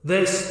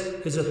This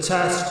is a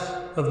test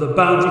of the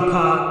Boundary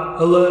Park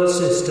alert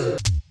system.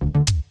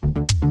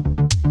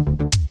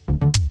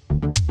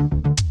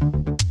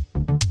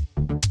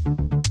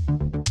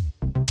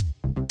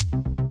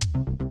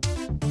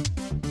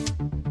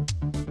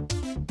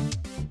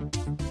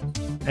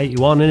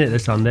 '81, isn't it,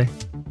 this Andy?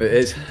 It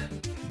is.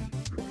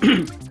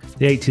 The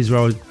 80s were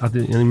always, I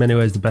think, in many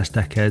ways the best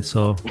decade,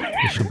 so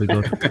it should be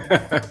good.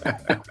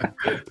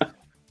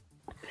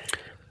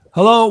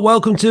 Hello,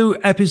 welcome to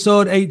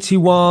episode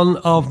 81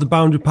 of the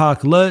Boundary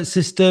Park Alert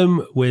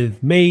System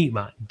with me,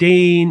 Matt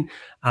Dean,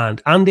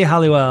 and Andy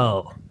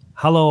Halliwell.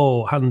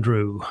 Hello,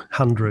 Andrew.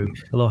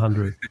 Hello,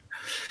 Andrew.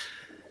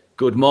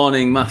 Good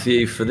morning,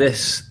 Matthew, for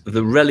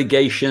the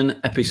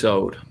relegation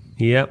episode.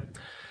 Yep.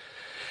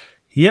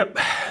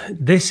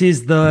 This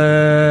is we've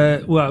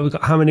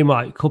got how many,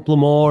 Mike? A couple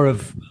more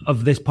of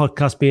this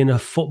podcast being a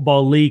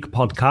Football League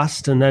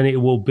podcast, and then it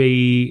will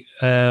be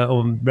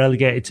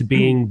relegated to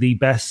being the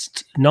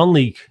best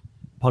non-league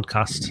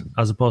podcast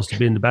as opposed to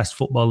being the best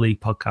Football League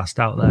podcast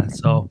out there.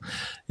 So,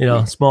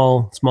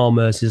 small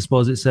mercy. I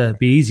suppose it's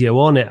be easier,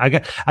 won't it? I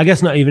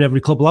guess not even every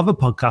club will have a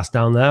podcast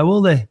down there,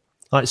 will they?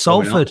 Like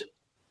Salford.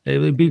 It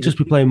would be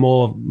playing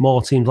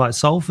more teams like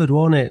Salford,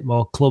 won't it?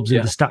 More clubs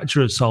in the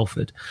stature of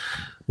Salford.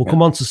 We'll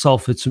come on to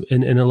Salford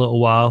in a little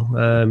while.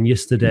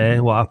 Yesterday,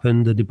 what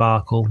happened, the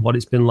debacle, what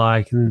it's been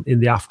like in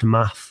the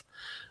aftermath.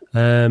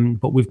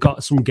 But we've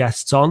got some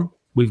guests on.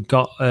 We've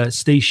got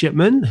Steve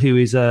Shipman, who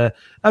is a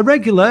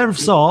regular of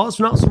sorts,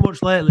 not so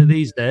much lately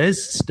these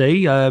days.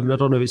 Steve, I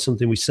don't know if it's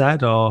something we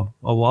said or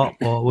what,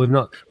 but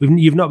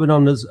you've not been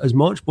on as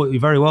much, but you're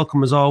very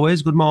welcome as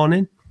always. Good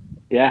morning.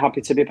 Yeah,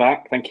 happy to be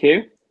back. Thank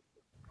you.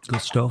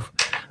 Good stuff.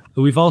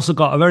 We've also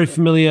got a very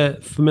familiar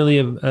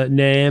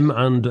name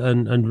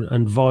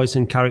and voice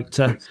and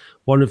character.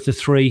 One of the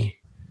three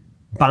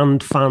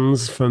band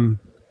fans from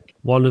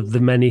one of the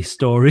many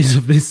stories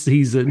of this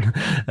season.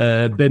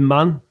 Bin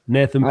Man,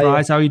 Nathan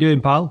Price. How are you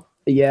doing, pal?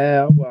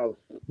 Yeah, well,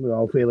 we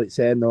all feel it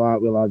same though,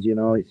 aren't we, lads?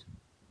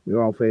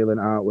 We're all feeling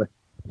it, aren't we?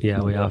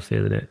 Yeah, we are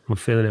feeling it. We're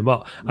feeling it.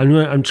 But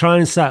I'm trying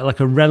to set like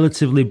a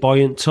relatively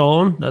buoyant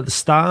tone at the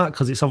start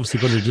because it's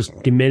obviously going to just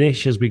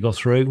diminish as we go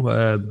through,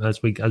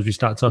 as we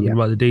start talking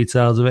about the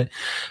details of it.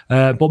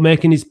 But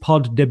making his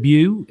pod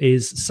debut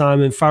is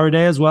Simon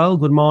Faraday as well.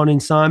 Good morning,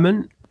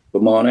 Simon.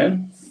 Good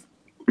morning.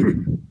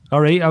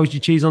 All right, how was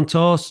your cheese on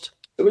toast?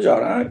 It was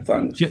all right,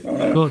 thanks. Good.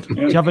 Do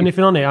you have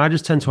anything on it? I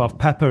just tend to have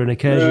pepper and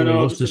occasionally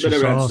Worcestershire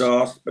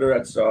sauce. Bit of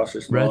red sauce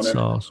this morning. Red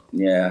sauce.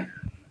 Yeah.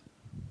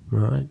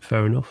 Right,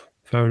 fair enough.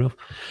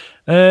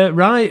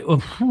 Right.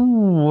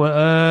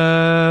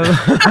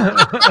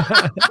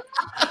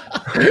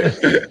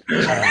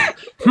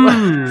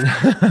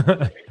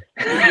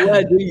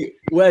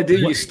 Where do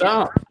you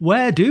start?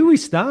 Where do we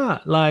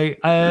start? Like,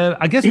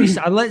 I guess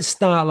let's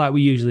start like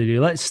we usually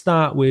do. Let's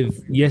start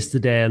with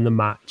yesterday and the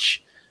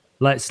match.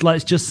 Let's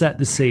just set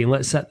the scene.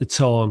 Let's set the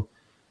tone.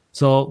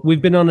 So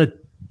we've been on a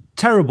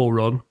terrible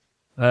run.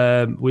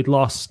 We'd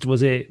lost,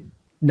 was it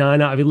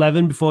 9 out of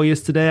 11 before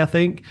yesterday, I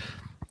think.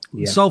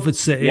 Yeah. Salford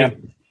City,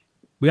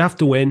 we have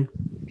to win.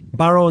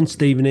 Barrow and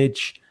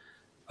Stevenage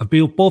have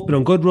both been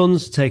on good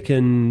runs,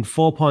 taken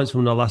 4 points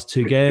from their last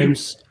two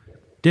games,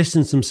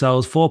 distanced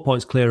themselves 4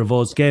 points clear of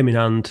us, game in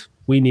hand.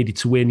 We needed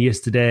to win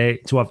yesterday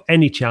to have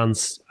any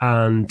chance,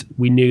 and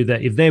we knew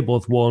that if they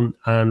both won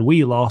and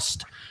we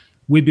lost,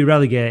 we'd be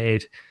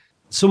relegated.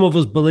 Some of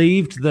us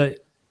believed that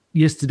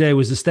yesterday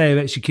was the stay of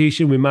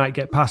execution. We might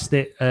get past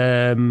it,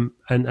 and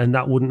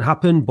that wouldn't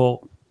happen,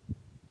 but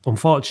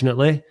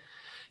unfortunately,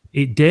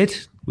 it did.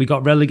 We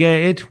got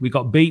relegated. We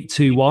got beat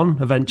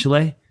 2-1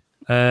 eventually,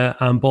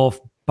 and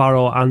both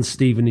Barrow and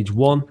Stevenage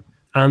won.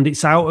 And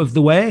it's out of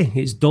the way.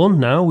 It's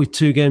done now with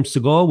 2 games to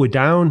go. We're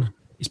down.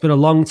 It's been a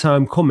long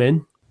time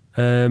coming.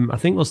 I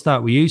think we'll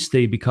start with you,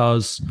 Steve,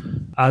 because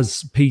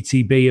as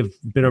PTB have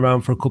been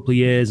around for a couple of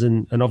years,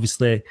 and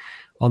obviously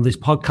on this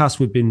podcast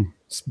we've been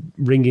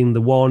ringing the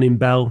warning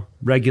bell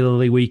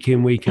regularly, week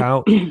in, week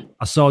out.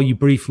 I saw you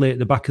briefly at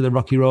the back of the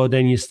Rocky Road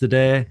End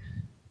yesterday.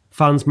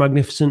 Fans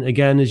magnificent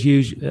again as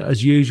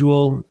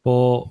usual.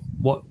 But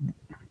what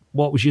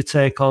was your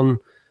take on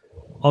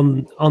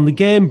the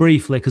game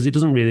briefly? Because it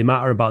doesn't really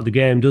matter about the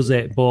game, does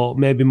it? But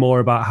maybe more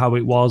about how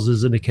it was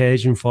as an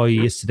occasion for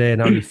you yesterday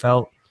and how you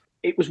felt.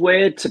 It was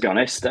weird, to be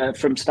honest,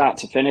 from start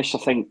to finish. I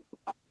think,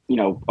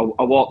 I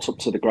walked up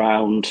to the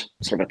ground,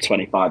 sort of a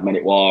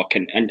 25-minute walk,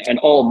 and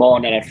all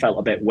morning I felt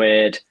a bit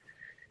weird.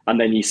 And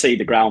then you see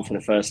the ground for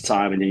the first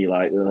time and then you're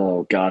like,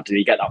 oh, God, do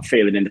you get that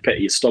feeling in the pit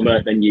of your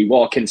stomach? Then you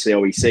walk into the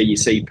OEC, you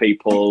see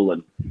people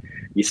and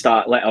you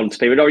start letting on to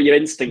people. Or your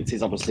instinct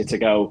is obviously to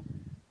go,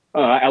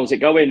 all right, how's it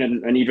going?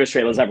 And you just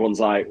realise everyone's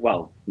like,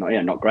 well,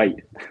 not great,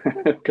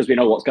 because we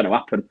know what's going to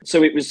happen.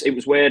 So it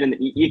was weird. And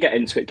you get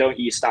into it, don't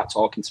you? You start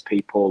talking to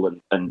people and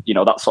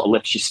that sort of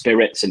lifts your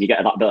spirits and you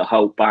get that bit of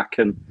hope back.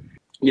 And,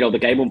 the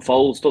game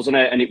unfolds, doesn't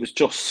it? And it was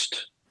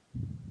just,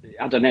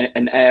 I don't know,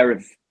 an air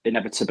of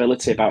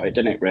inevitability about it,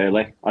 didn't it?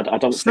 Really, I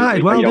don't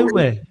started think well, didn't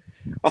we?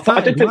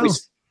 I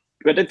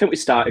didn't think we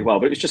started well,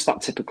 but it was just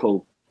that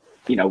typical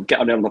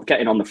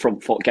getting on the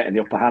front foot, getting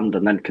the upper hand,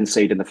 and then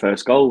conceding the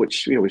first goal,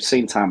 which we've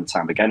seen time and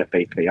time again at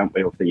BP, haven't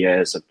we, over the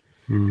years? And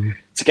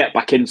to get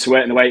back into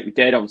it in the way we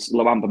did, obviously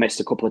Luamba missed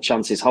a couple of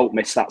chances, Hope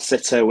missed that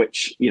sitter,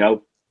 which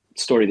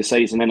story of the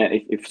season,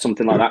 innit? If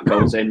something like that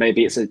goes in,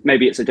 maybe it's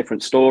a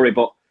different story.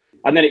 But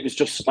and then it was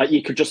just like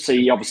you could just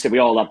see. Obviously, we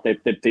all had the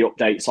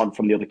updates on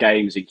from the other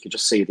games. You could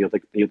just see the other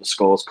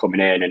scores coming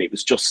in, and it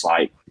was just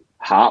like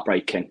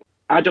heartbreaking.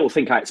 I don't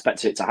think I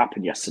expected it to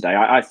happen yesterday.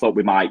 I thought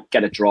we might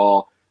get a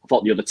draw. I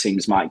thought the other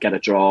teams might get a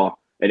draw,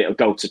 and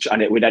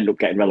it would end up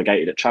getting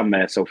relegated at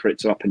Tranmere. So for it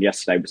to happen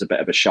yesterday was a bit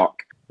of a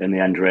shock in the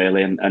end,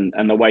 really, and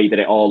the way that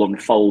it all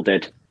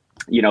unfolded.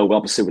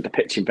 Obviously with the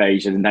pitch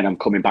invasion, and then I'm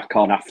coming back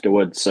on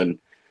afterwards, and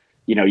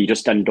you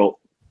just end up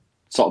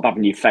sort of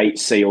having your fate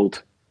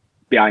sealed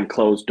behind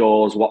closed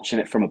doors, watching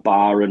it from a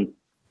bar, and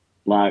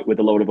like with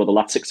a load of other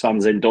Latics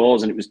fans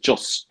indoors, and it was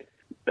just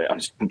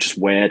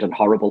weird and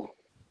horrible.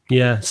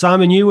 Yeah,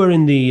 Simon, you were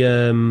in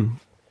the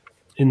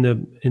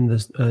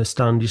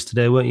stand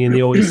yesterday, weren't you? In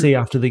the OEC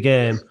after the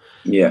game.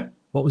 Yeah.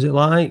 What was it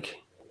like?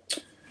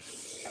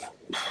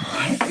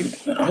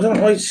 I don't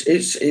know.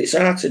 It's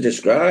hard to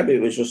describe. It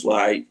was just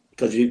like,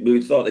 because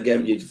you thought the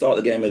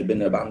game had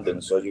been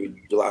abandoned, so we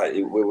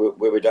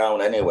were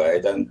down anyway.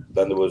 Then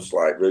there was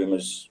like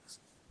rumours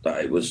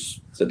that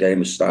the game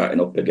was starting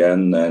up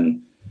again,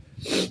 and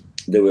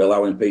they were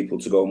allowing people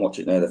to go and watch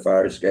it near the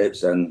fire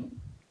escapes, and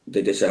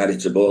they decided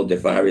to board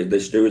the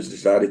stewards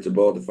decided to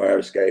board the fire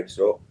escapes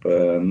up.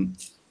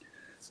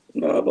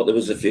 No, but there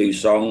was a few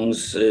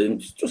songs,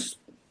 just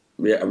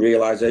a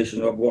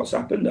realisation of what's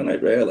happened in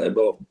it, really.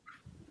 But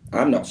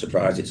I'm not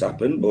surprised it's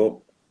happened, but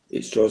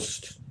it's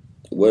just,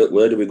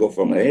 where do we go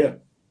from here?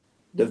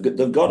 They've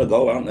got to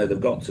go, haven't they? They've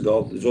got to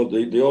go.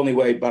 The only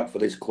way back for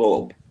this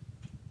club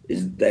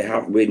is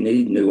we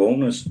need new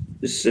owners.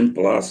 As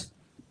simple as,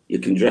 you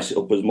can dress it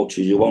up as much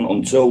as you want.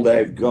 Until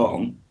they've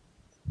gone,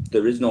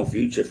 there is no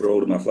future for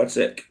Oldham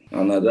Athletic.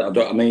 And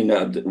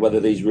whether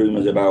these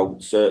rumours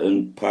about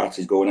certain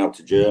parties going out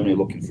to Germany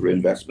looking for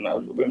investment, I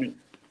don't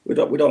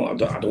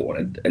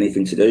want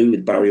anything to do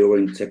with Barry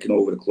Owen taking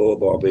over the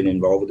club or being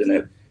involved in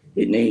it.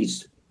 It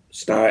needs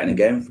starting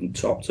again from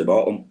top to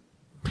bottom.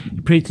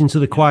 You're preaching to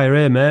the choir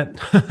here, mate.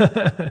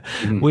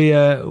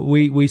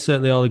 We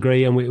certainly all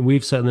agree, and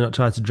we've certainly not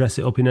tried to dress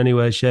it up in any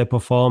way, shape or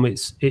form.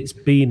 It's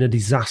been a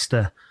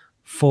disaster.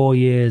 4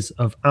 years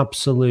of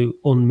absolute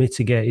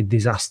unmitigated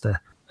disaster.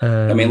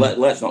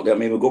 Let's not get.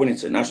 We're going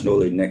into the National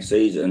League next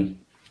season.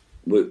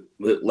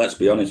 Let's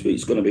be honest,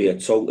 it's going to be a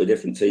totally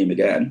different team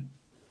again.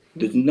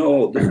 There's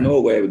no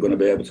way we're going to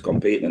be able to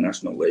compete in the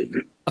National League.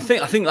 I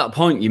think that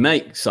point you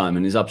make,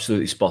 Simon, is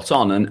absolutely spot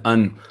on,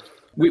 and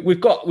we've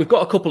got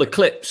a couple of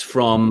clips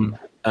from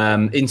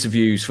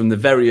interviews from the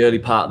very early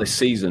part of this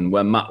season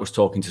when Matt was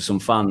talking to some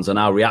fans and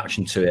our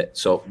reaction to it.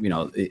 So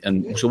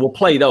so we'll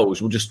play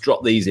those. We'll just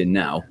drop these in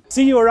now.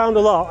 See you around a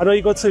lot. I know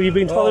you've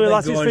been following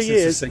Latics for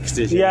years. The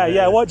 60s,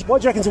 yeah. What do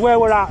you reckon to where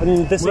we're at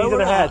and the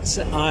season ahead?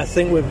 I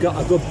think we've got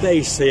a good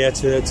base here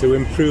to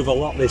improve a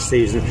lot this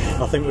season.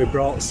 I think we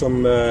brought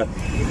some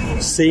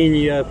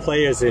senior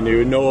players in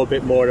who know a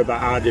bit more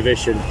about our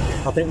division.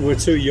 I think we were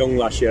too young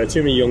last year,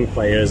 too many young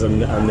players,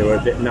 and they were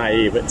a bit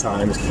naive at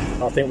times.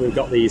 I think we've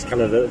got these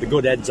kind of the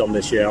good heads on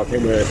this year. I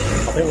think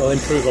we'll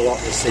improve a lot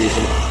this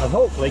season and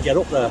hopefully get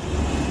up there.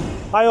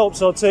 I hope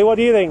so too. What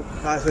do you think?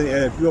 I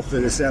think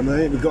roughly the same. I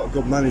think we've got a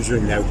good manager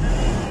in now.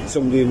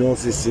 Somebody who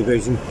knows this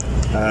division,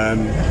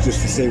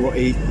 just to see what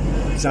he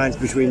signs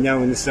between now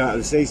and the start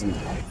of the season.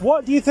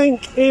 What do you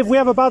think, if we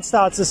have a bad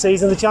start to the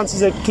season, the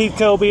chances of Keith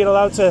Curl being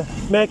allowed to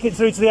make it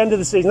through to the end of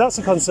the season? That's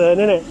a concern,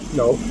 isn't it?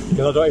 No, because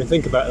I don't even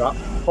think about that.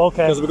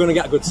 Okay. Because we're going to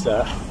get a good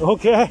start.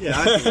 Okay.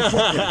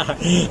 Yeah,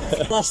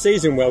 last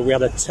season, we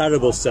had a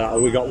terrible start.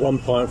 We got 1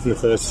 point from the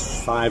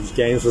first 5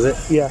 games, was it?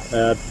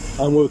 Yeah.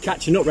 And we were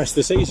catching up rest of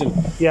the season.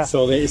 Yeah.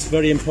 So it's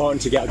very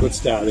important to get a good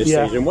start this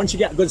season. Once you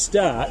get a good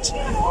start,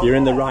 you're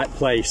in the right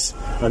place,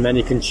 and then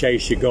you can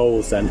chase your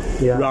goals then.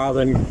 Yeah.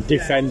 Rather than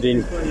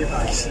defending,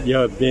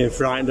 being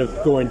frightened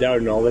of going down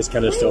and all this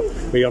kind of stuff.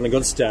 We're on a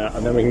good start,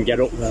 and then we can get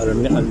up there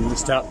and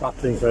start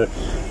battling for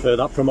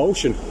that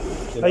promotion.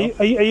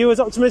 Are you as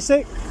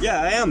optimistic?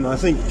 Yeah, I am. I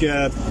think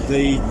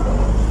the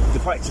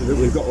factor that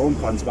we've got home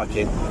fans back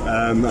in,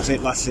 I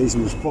think last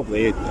season was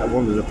probably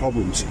one of the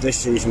problems. This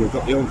season we've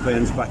got the home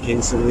fans back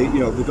in, so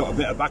we've got a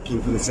bit of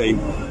backing for the team.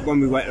 When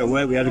we went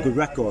away, we had a good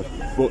record,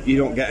 but you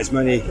don't get as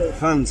many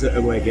fans at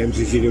away games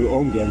as you do at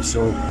home games.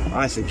 So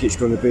I think it's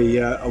going to be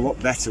a lot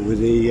better with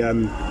the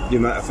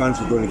amount of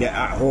fans we're going to get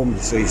at home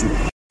this season.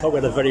 I thought we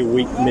had a very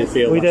weak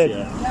midfield last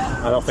year,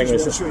 and I think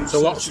it's a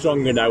lot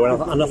stronger now.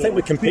 And I think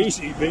we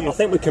competed. I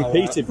think we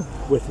competed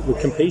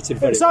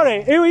very.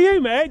 Sorry, who are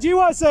you, mate? Do you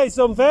want to say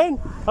something?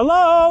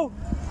 Hello.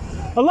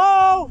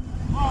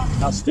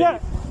 That's Steve. Yeah.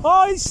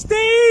 Oh, it's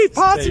Steve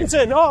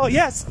Partington. Oh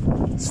yes,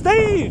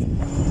 Steve.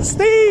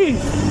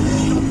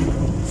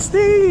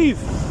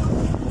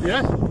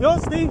 Yeah. Yo,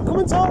 Steve, come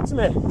and talk to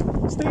me.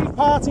 Steve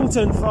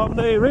Partington from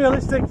the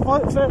Realistic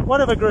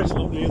whatever group. It's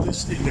not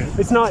realistic.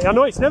 It's not. I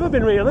know it's never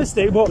been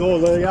realistic, but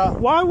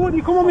why wouldn't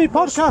you come on my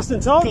podcast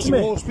and talk to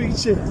me? Won't speak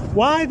to you.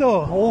 Why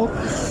though?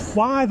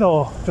 Why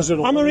though?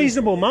 I'm a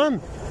reasonable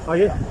man. Are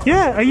you?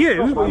 Yeah, are you?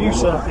 That's what you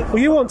said. Well,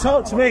 you won't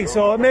talk to me,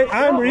 so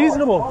I'm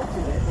reasonable.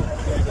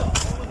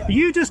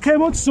 You just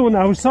came up to someone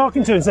I was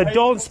talking to and said,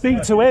 don't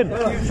speak to him.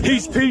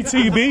 He's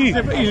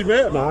PTB. He's a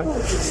mate, man.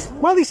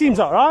 Well, he seems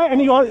all right.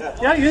 And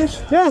Yeah, he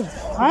is. Yeah,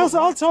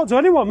 I'll talk to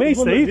anyone, me,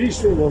 Steve.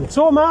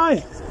 So am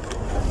I.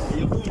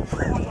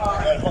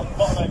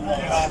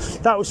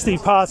 That was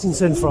Steve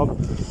Partington from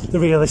The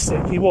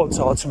Realistic. He won't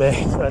talk to me,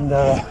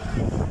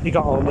 and he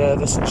got all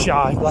nervous and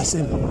shy, bless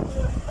him.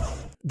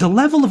 The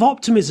level of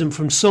optimism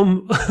from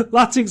some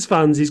Latics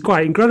fans is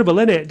quite incredible,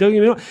 isn't it? Don't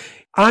you know?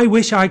 I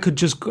wish I could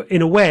just,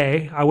 in a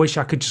way, I wish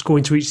I could just go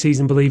into each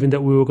season believing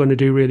that we were going to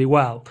do really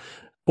well.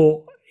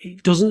 But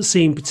it doesn't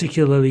seem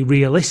particularly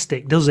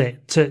realistic, does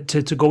it,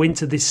 to go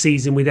into this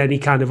season with any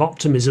kind of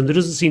optimism? There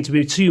doesn't seem to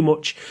be too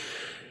much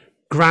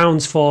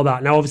grounds for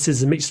that. Now, obviously,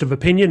 there's a mixture of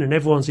opinion and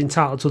everyone's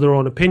entitled to their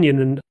own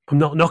opinion. And I'm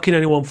not knocking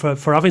anyone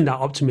for having that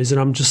optimism.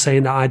 I'm just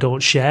saying that I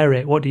don't share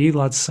it. How do you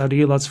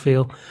lads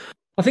feel?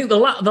 I think the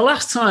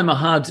last time I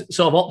had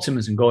sort of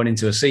optimism going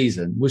into a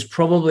season was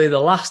probably the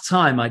last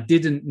time I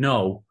didn't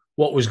know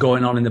what was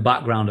going on in the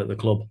background at the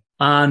club.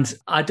 And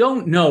I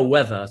don't know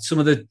whether some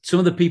of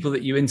the people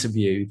that you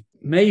interviewed,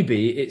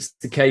 maybe it's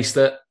the case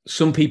that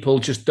some people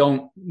just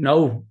don't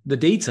know the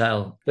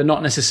detail. They're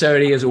not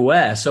necessarily as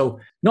aware. So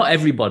not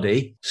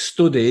everybody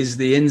studies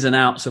the ins and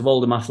outs of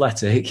Oldham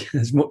Athletic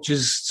as much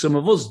as some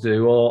of us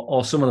do,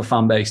 or some of the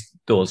fan base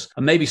does.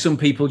 And maybe some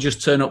people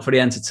just turn up for the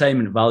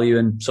entertainment value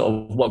and sort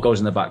of what goes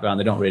in the background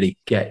they don't really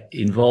get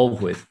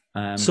involved with.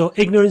 So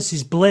ignorance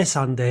is bliss,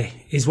 Andy,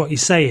 is what you're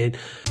saying.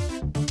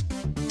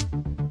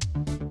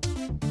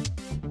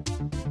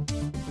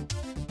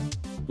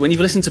 When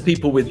you've listened to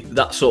people with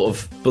that sort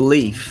of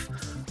belief,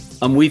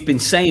 and we've been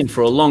saying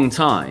for a long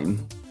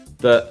time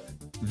that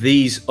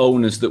these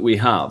owners that we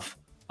have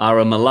are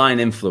a malign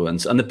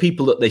influence, and the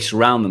people that they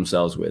surround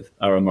themselves with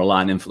are a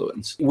malign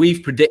influence.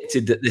 We've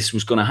predicted that this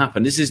was going to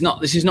happen. This is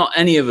not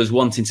any of us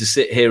wanting to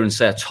sit here and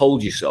say, "I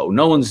told you so."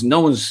 No one's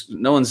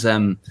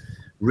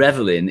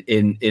reveling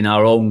in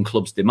our own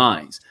club's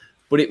demise,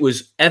 but it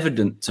was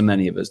evident to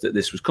many of us that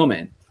this was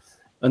coming.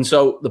 And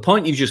so the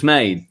point you've just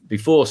made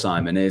before,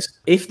 Simon, is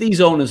if these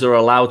owners are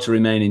allowed to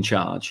remain in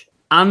charge,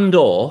 and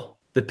or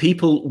the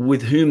people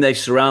with whom they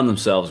surround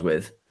themselves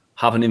with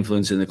have an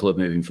influence in the club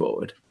moving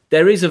forward,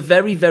 there is a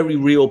very, very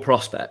real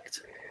prospect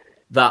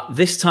that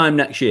this time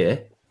next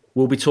year,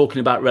 we'll be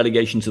talking about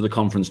relegation to the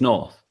Conference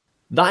North.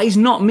 That is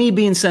not me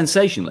being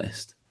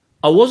sensationalist.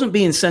 I wasn't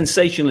being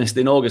sensationalist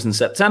in August and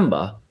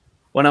September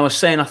when I was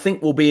saying I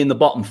think we'll be in the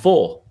bottom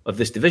four of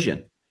this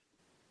division.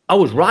 I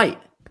was right.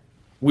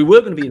 We were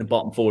going to be in the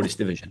bottom four of this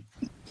division.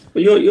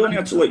 But you only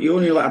had to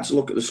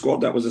look at the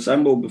squad that was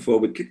assembled before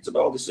we kicked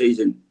about the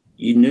season.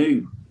 You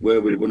knew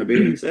where we were going to be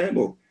in the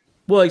table.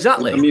 Well,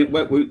 exactly. I mean,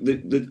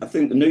 I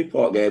think the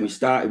Newport game, we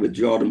started with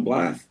Jordan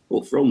Blythe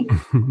up front.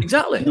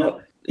 Exactly.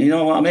 You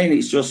know what I mean?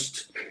 It's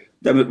just,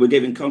 then we're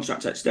giving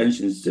contract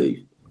extensions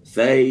to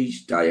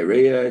Fage,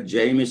 Diarrhea,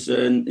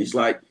 Jameson. It's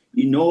like,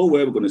 you know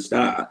where we're going to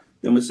start.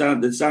 Then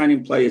they're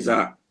signing players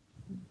that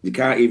they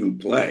can't even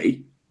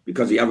play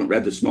because you haven't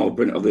read the small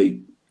print of the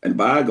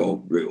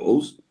embargo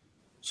rules.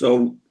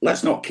 So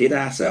let's not kid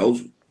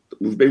ourselves.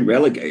 We've been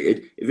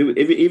relegated.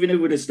 Even if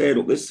we'd have stayed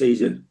up this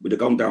season, we'd have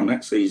gone down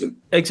next season.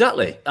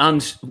 Exactly.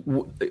 And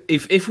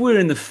if we're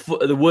in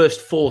the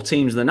worst four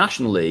teams in the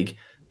National League,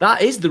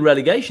 that is the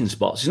relegation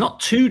spots. It's not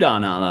 2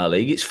 down out of that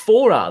league. It's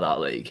 4 out of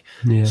that league.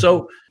 Yeah.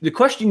 So the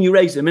question you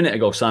raised a minute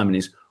ago, Simon,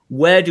 is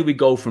where do we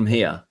go from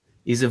here?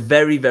 Is a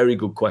very, very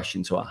good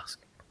question to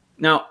ask.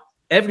 Now,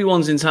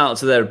 everyone's entitled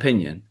to their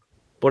opinion,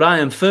 but I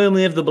am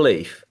firmly of the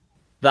belief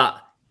that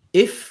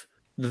if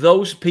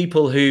those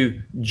people who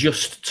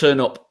just turn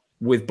up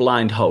with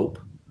blind hope,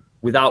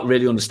 without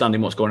really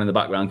understanding what's going on in the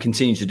background,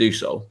 continue to do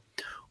so,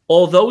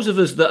 or those of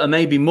us that are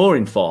maybe more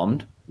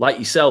informed, like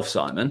yourself,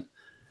 Simon,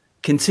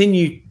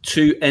 continue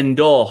to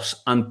endorse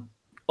and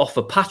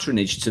offer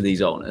patronage to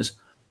these owners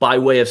by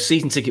way of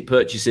season ticket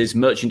purchases,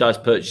 merchandise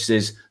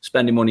purchases,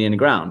 spending money in the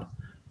ground,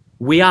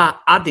 we are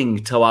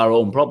adding to our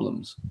own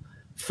problems.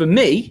 For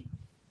me,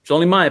 it's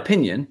only my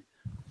opinion,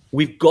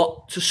 we've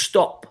got to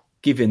stop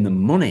giving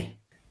them money,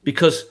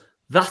 because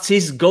that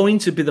is going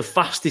to be the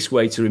fastest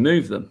way to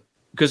remove them.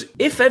 Because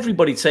if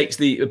everybody takes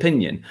the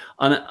opinion,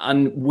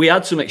 and we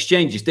had some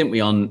exchanges, didn't we,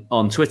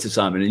 on Twitter,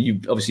 Simon, and you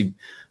obviously,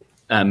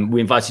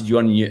 we invited you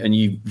on, and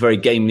you very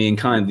gamely and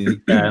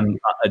kindly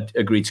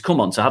agreed to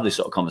come on to have this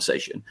sort of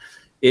conversation,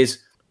 is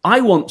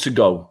I want to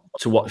go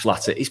to watch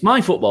Latter. It's my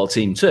football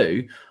team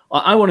too.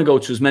 I want to go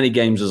to as many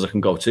games as I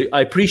can go to. I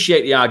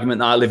appreciate the argument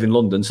that I live in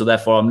London, so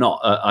therefore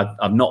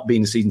I've not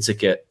been a season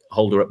ticket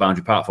holder at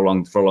Boundary Park for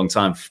a long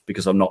time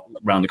because I'm not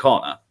round the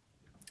corner.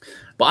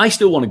 But I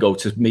still want to go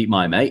to meet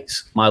my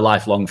mates, my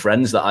lifelong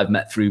friends that I've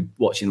met through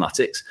watching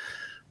Latics.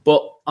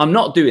 But I'm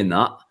not doing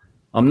that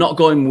I'm not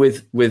going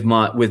with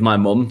my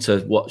mum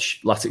to watch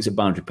Latics at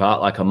Boundary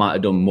Park like I might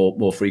have done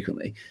more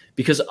frequently,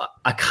 because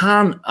I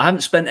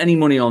haven't spent any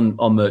money on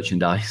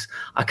merchandise.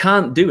 I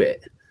can't do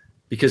it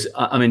because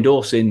I'm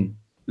endorsing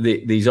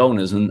these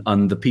owners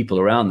and the people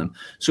around them.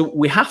 So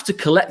we have to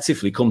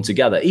collectively come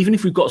together, even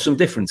if we've got some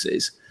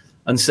differences,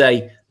 and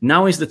say,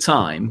 now is the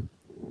time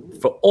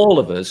for all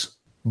of us,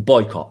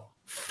 boycott,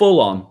 full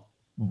on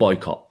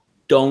boycott.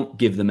 Don't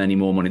give them any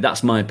more money.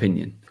 That's my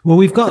opinion. Well,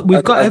 we've got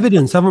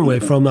evidence, haven't we,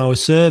 from our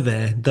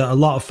survey that a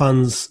lot of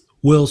fans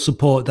will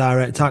support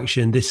direct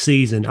action this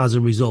season as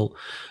a result.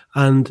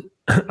 And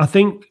I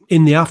think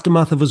in the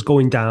aftermath of us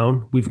going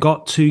down, we've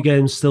got 2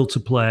 games still to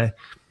play.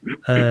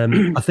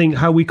 I think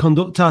how we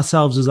conduct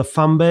ourselves as a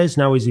fan base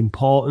now is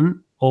important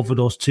over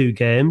those 2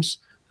 games.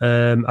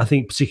 I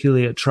think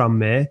particularly at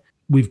Tranmere.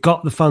 We've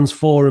got the fans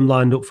forum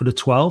lined up for the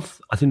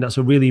 12th. I think that's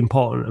a really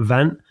important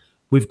event.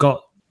 We've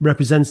got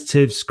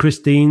representatives,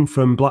 Christine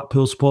from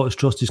Blackpool Supporters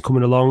Trust is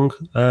coming along.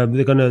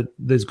 There's going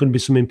to be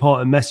some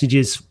important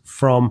messages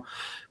from,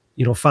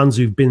 fans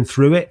who've been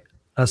through it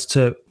as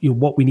to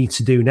what we need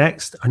to do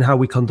next and how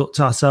we conduct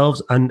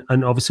ourselves. And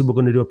obviously we're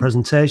going to do a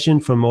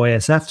presentation from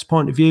OASF's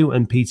point of view,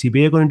 and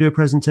PTB are going to do a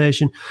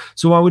presentation.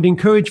 So I would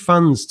encourage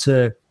fans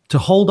to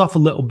hold off a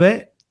little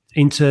bit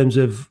in terms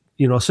of,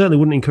 I certainly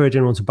wouldn't encourage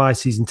anyone to buy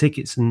season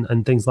tickets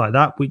and things like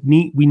that. We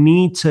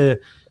need to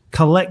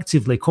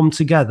collectively come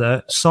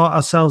together, sort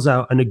ourselves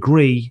out, and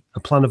agree a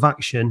plan of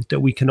action that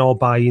we can all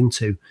buy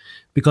into.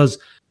 Because,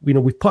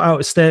 we've put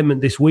out a statement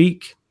this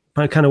week.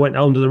 I kind of went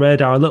under the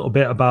radar a little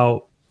bit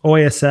about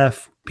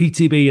OASF,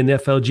 PTB and the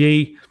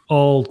FLG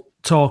all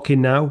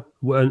talking now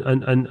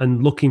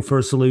and looking for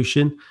a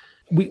solution.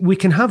 We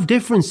can have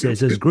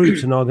differences as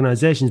groups and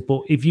organisations,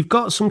 but if you've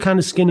got some kind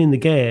of skin in the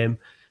game,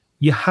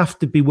 you have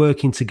to be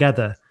working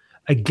together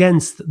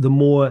against the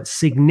more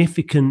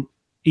significant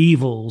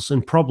evils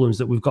and problems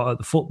that we've got at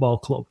the football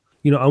club.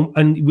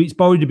 And it's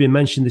already been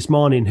mentioned this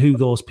morning who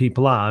those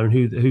people are and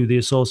who the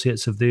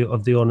associates of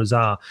the owners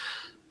are.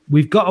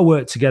 We've got to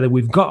work together.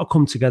 We've got to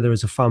come together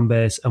as a fan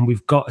base, and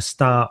we've got to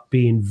start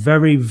being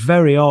very,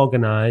 very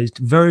organised,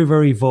 very,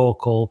 very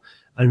vocal,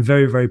 and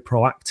very, very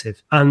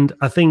proactive. And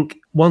I think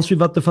once we've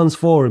had the fans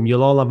forum,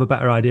 you'll all have a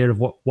better idea of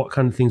what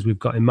kind of things we've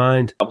got in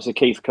mind. Obviously,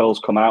 Keith Cole's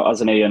come out,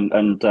 hasn't he?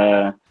 And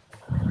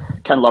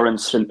Ken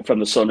Lawrence from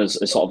The Sun has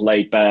sort of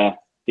laid bare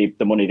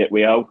the money that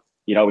we owe,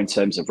 in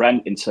terms of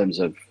rent, in terms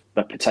of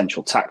the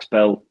potential tax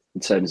bill, in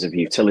terms of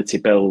utility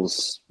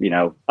bills,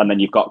 and then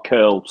you've got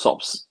Curl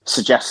sort of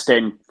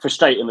suggesting,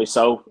 frustratingly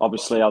so,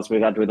 obviously, as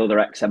we've had with other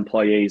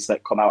ex-employees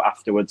that come out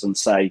afterwards and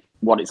say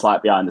what it's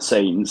like behind the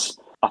scenes.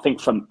 I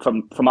think from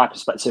my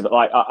perspective,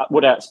 I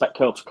would expect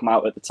Curl to come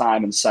out at the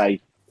time and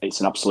say it's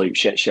an absolute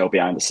shit show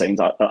behind the scenes.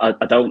 I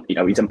don't,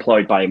 he's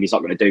employed by him, he's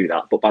not going to do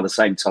that. But by the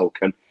same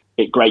token,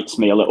 it grates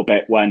me a little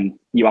bit when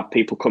you have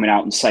people coming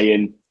out and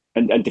saying,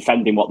 and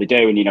defending what they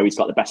do, and he's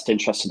got the best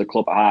interests of the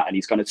club at heart, and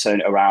he's going to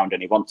turn it around,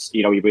 and he wants,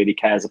 he really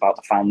cares about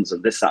the fans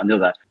and this, that, and the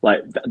other.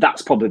 Like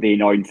that's probably the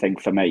annoying thing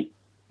for me,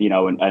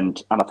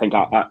 and I think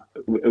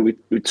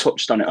we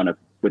touched on it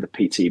with a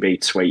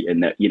PTB tweet in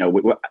that,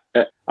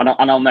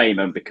 and I'll name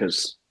him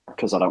because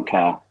I don't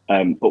care.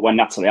 But when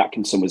Natalie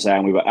Atkinson was there,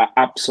 and we were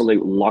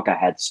absolute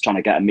loggerheads trying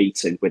to get a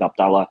meeting with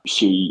Abdallah,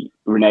 she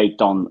reneged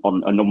on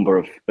a number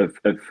of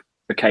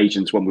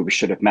occasions when we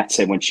should have met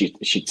him, when she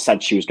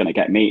said she was going to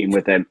get a meeting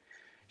with him.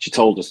 She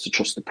told us to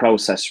trust the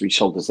process. She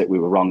told us that we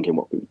were wrong in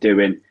what we were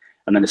doing.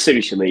 And then as soon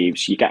as she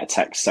leaves, you get a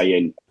text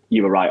saying,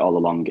 you were right all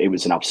along. It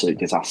was an absolute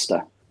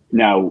disaster.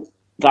 Now,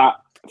 that,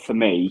 for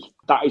me,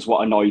 that is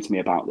what annoys me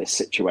about this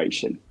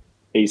situation,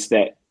 is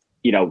that,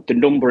 the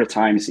number of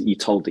times that you're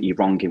told that you're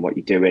wrong in what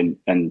you're doing,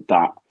 and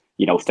that,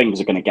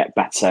 things are going to get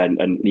better,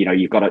 and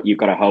you've got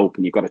to hope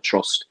and you've got to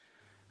trust.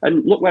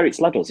 And look where it's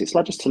led us. It's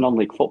led us to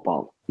non-league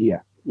football. Yeah.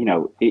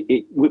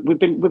 We've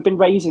been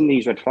raising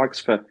these red flags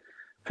for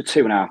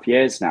 2.5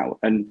 years now,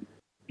 and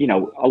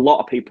a lot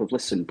of people have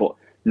listened, but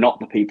not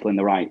the people in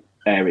the right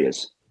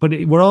areas. But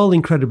we're all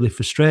incredibly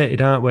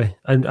frustrated, aren't we?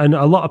 And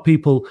a lot of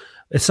people.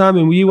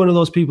 Simon, were you one of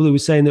those people who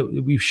was saying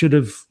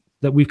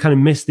that we've kind of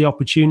missed the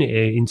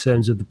opportunity in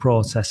terms of the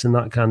process and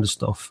that kind of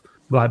stuff,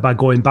 like by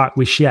going back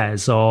with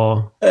shares,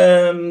 or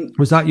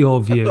was that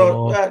your view?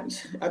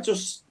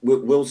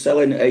 Will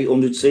selling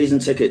 800 season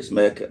tickets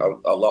make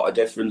a lot of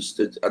difference?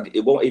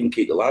 It won't even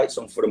keep the lights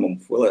on for a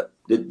month, will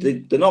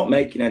it? They're not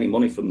making any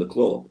money from the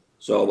club,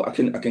 so I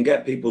can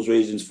get people's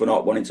reasons for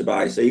not wanting to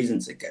buy a season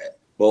ticket.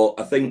 But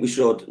I think we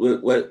should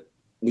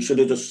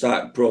have just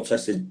started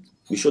protesting.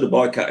 We should have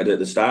boycotted at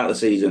the start of the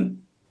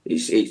season.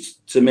 It's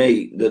to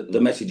me the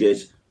message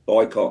is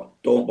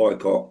boycott, don't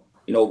boycott.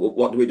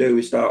 What do?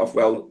 We start off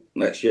well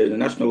next year in the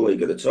National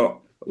League at the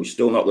top. We're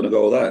still not going to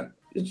go there.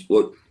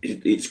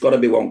 It's got to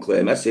be one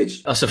clear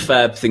message. That's a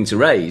fair thing to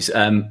raise.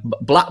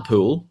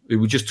 Blackpool, who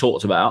we just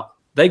talked about,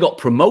 they got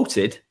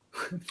promoted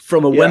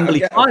from a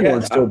Wembley final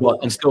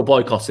and still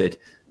boycotted.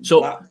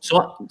 So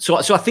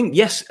I think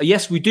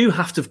yes, we do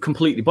have to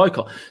completely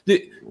boycott.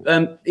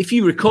 If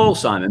you recall,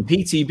 Simon,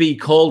 PTB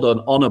called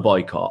on a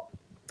boycott.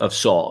 of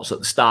sorts at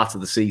the start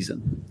of the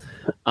season.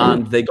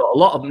 And they got a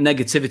lot of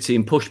negativity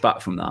and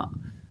pushback from that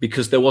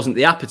because there wasn't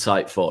the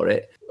appetite for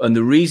it. And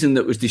the reason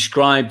that was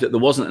described that there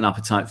wasn't an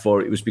appetite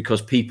for it was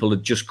because people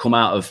had just come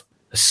out of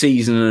a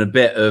season and a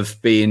bit of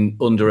being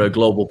under a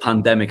global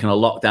pandemic and a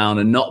lockdown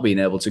and not being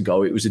able to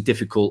go. It was a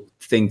difficult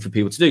thing for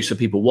people to do. So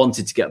people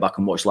wanted to get back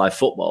and watch live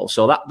football.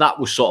 So that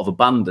was sort of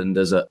abandoned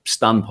as a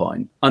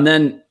standpoint. And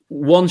then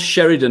once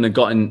Sheridan had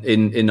got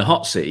in the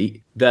hot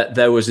seat, that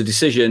there was a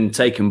decision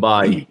taken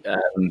by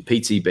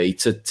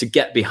PTB to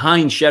get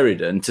behind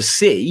Sheridan to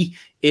see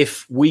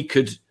if we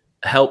could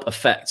help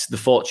affect the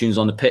fortunes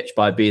on the pitch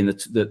by being the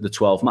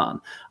 12th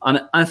man.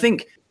 And I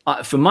think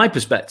from my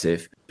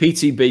perspective,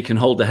 PTB can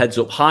hold their heads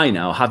up high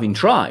now, having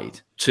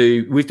tried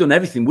to. We've done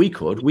everything we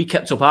could. We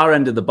kept up our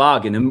end of the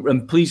bargain.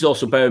 And please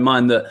also bear in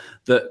mind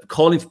that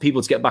calling for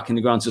people to get back in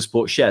the ground to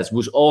support Shez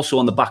was also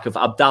on the back of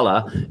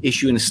Abdallah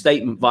issuing a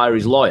statement via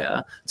his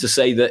lawyer to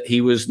say that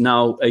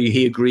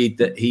he agreed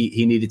that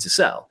he needed to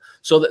sell.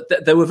 So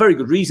that there were very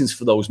good reasons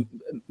for those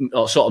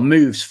sort of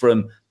moves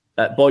from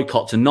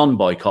boycott to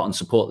non-boycott and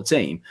support the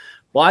team.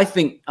 But I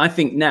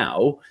think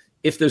now,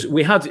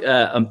 we had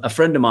a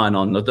friend of mine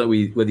on, I don't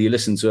know whether you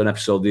listened to an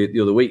episode the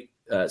other week,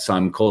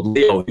 Simon, called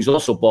Leo, who's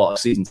also bought a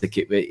season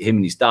ticket with him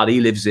and his dad. He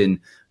lives in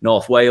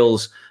North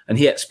Wales, and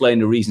he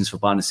explained the reasons for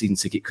buying a season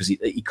ticket because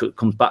he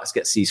comes back to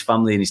get to see his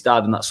family and his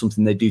dad, and that's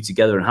something they do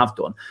together and have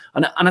done.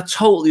 And I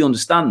totally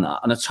understand that,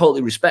 and I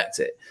totally respect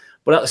it.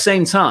 But at the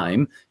same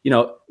time,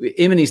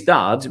 him and his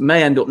dad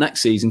may end up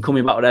next season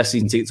coming back with their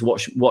season ticket to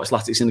watch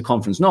Latics in the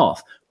Conference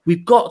North.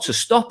 We've got to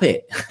stop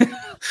it.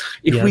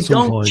 If we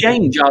don't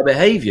change our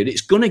behaviour,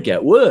 it's going to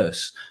get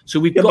worse. So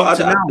we've got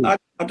to.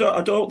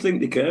 I don't think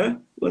they care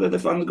whether the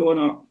fans go or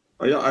not.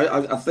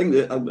 I think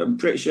that I'm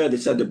pretty sure they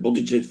said they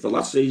budgeted for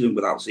last season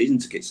without season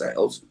ticket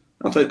sales.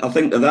 I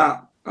think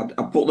that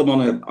I put them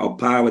on a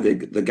par with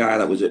the guy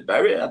that was at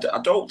Bury. I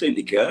don't think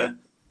they care.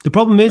 The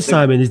problem is,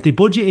 Simon, is they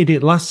budgeted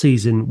it last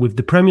season with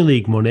the Premier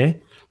League money,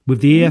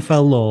 with the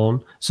EFL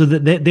loan, so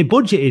that they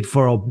budgeted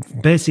for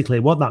basically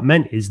what that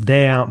meant is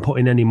they aren't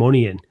putting any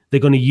money in. They're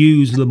going to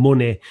use the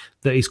money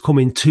that is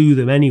coming to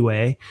them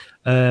anyway,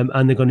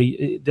 and they're going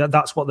to.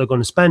 That's what they're going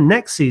to spend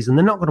next season.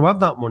 They're not going to have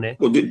that money.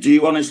 Well, do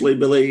you honestly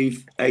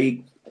believe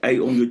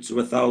 800 to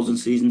 1,000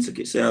 season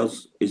ticket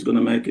sales is going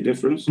to make a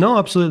difference? No,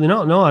 absolutely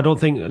not. No, I don't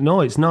think.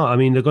 No, it's not. I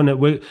mean, they're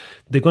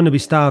going to be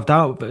starved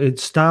out.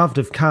 It's starved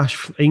of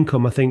cash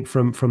income. I think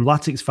from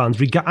Latics fans.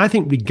 I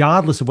think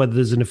regardless of whether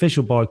there's an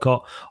official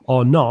boycott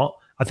or not,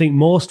 I think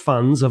most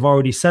fans have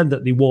already said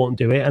that they won't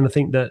do it, and I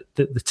think that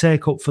the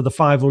take up for the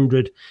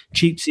 500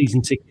 cheap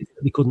season tickets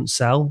that they couldn't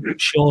sell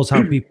shows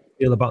how people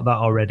feel about that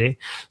already.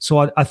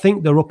 So I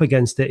think they're up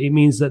against it. It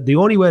means that the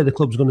only way the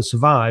club's going to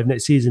survive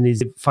next season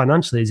is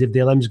financially, is if the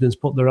LM's going to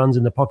put their hands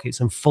in their pockets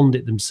and fund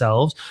it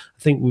themselves.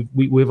 I think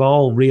we've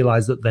all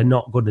realised that they're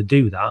not going to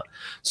do that.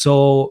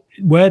 So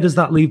where does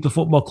that leave the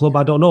football club?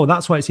 I don't know.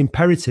 That's why it's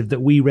imperative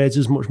that we raise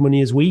as much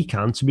money as we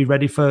can to be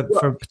ready for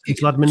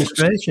potential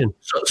administration.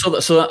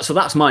 So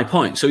that's my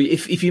point. So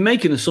if you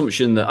make an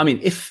assumption that, I mean,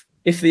 if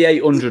the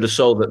 800 or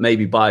so that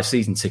maybe buy a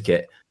season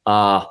ticket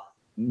are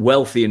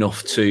wealthy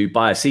enough to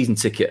buy a season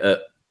ticket at,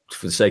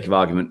 for the sake of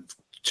argument,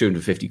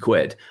 250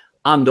 quid,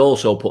 and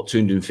also put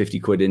 250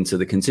 quid into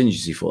the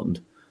contingency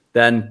fund,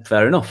 then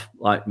fair enough.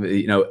 Like,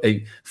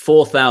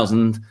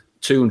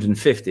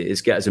 4,250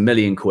 is get us £1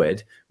 million.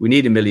 We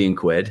need £1 million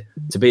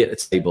to be at the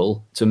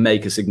table to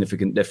make a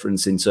significant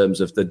difference in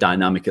terms of the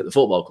dynamic at the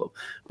football club.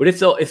 But if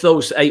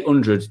those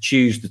 800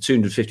 choose the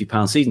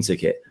 £250 season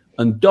ticket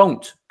and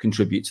don't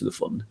contribute to the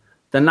fund,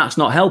 then that's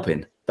not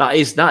helping. That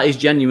is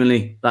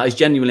genuinely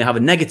have a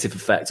negative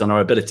effect on our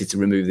ability to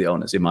remove the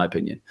owners, in my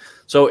opinion.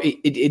 So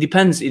it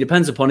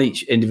depends upon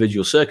each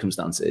individual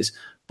circumstances,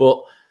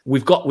 but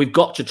we've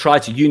got to try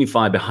to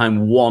unify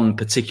behind one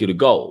particular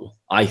goal,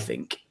 I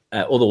think.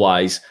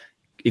 Otherwise,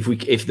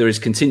 if there is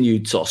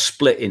continued sort of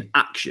split in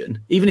action,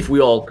 even if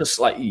we all, because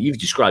like you've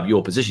described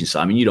your position,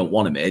 Simon, you don't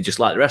want him here, just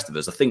like the rest of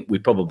us. I think we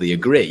probably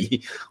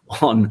agree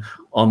on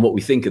what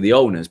we think of the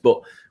owners,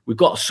 but we've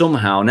got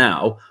somehow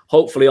now,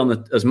 hopefully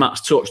as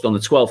Matt's touched, on the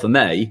 12th of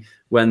May,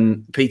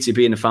 when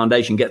PTB and the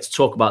foundation get to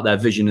talk about their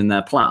vision and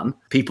their plan,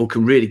 people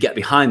can really get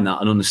behind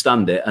that and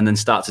understand it and then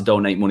start to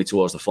donate money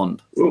towards the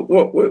fund.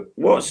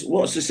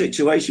 What's the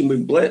situation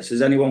with Blitz?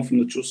 Has anyone from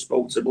the trust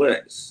spoke to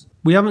Blitz?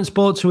 We haven't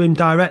spoke to him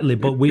directly,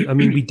 but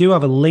we do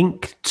have a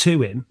link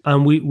to him,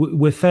 and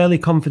we're fairly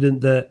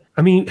confident that.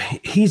 I mean,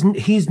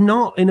 he's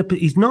not in a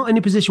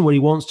position where he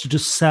wants to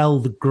just sell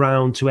the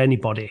ground to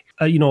anybody,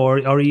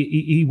 or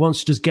he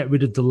wants to just get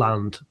rid of the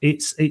land.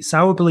 It's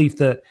our belief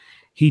that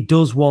he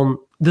does want.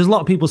 There's a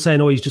lot of people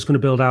saying, "Oh, he's just going to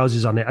build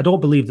houses on it." I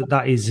don't believe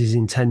that is his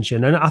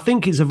intention, and I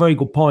think it's a very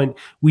good point.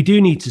 We do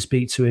need to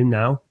speak to him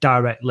now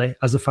directly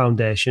as a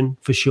foundation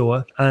for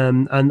sure,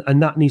 and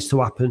that needs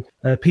to happen.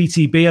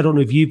 PTB, I don't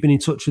know if you've been in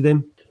touch with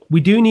him. We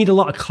do need a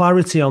lot of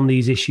clarity on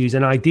these issues,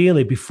 and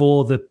ideally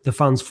before the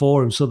fans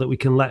forum, so that we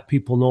can let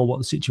people know what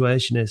the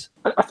situation is.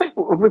 I think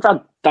we've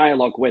had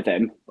dialogue with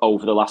him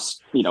over the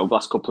last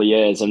couple of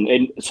years, and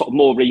in sort of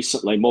more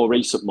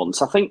recent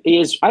months, I think he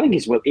is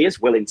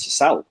willing to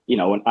sell,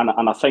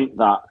 and I think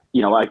that,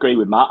 I agree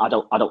with Matt. I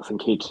don't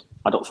think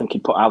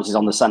he'd put houses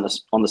on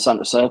the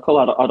centre circle.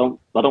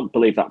 I don't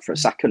believe that for a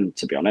second,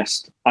 to be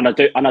honest. And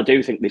I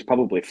do think there's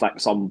probably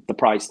flex on the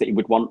price that he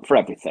would want for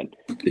everything.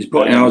 He's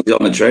putting houses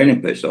on the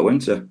training pitch, though,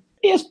 isn't he?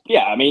 He is,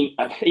 yeah. I mean,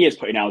 he is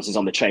putting houses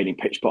on the training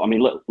pitch, but I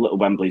mean, little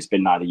Wembley's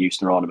been neither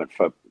use nor ornament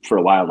for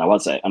a while now,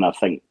 has it? And I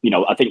think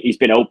he's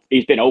been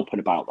open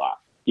about that,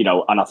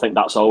 and I think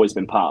that's always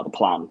been part of the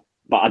plan.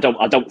 But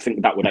I don't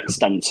think that would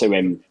extend to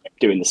him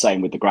doing the same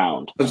with the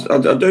ground. I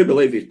do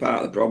believe he's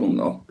part of the problem,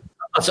 though.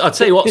 I'll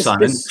tell you what,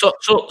 Simon.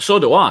 So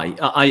do I.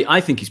 I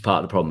think he's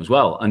part of the problem as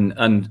well.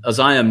 And as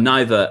I am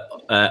neither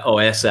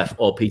OASF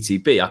or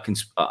PTB, I can.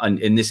 And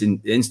in this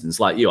instance,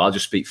 like you, I'll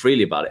just speak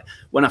freely about it.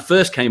 When I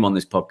first came on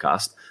this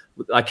podcast,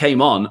 I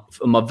came on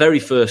for my very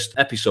first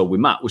episode with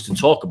Matt was to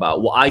talk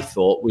about what I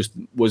thought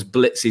was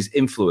Blitz's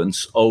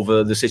influence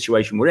over the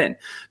situation we're in.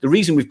 The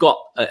reason we've got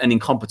an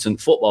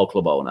incompetent football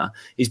club owner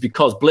is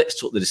because Blitz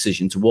took the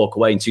decision to walk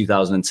away in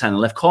 2010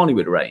 and left Corney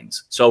with the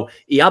reins. So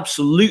he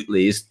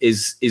absolutely is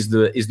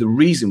the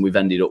reason we've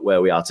ended up where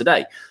we are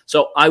today.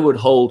 So I would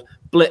hold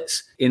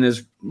Blitz in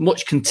as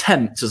much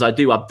contempt as I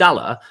do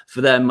Abdallah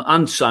for them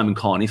and Simon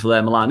Corney for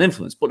their malign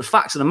influence. But the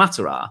facts of the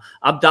matter are,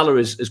 Abdallah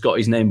has got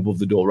his name above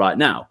the door right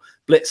now.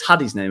 Blitz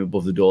had his name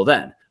above the door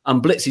then.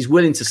 And Blitz is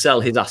willing to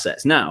sell his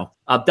assets now.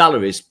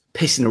 Abdallah is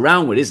pissing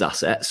around with his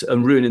assets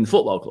and ruining the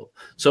football club.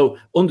 So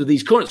under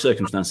these current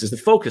circumstances, the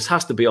focus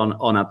has to be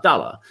on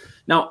Abdallah.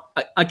 Now,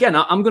 again,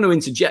 I'm going to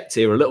interject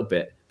here a little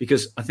bit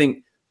because I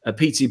think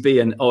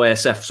PTB and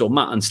OASF, so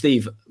Matt and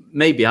Steve,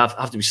 maybe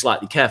have to be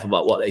slightly careful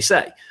about what they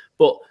say.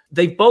 But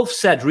they've both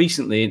said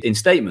recently in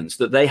statements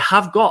that they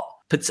have got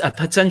a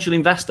potential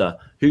investor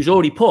who's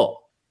already put,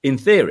 in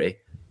theory,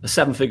 a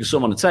 7-figure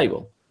sum on the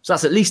table. So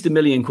that's at least £1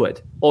 million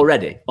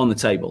already on the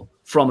table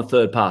from a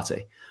third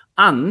party.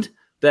 And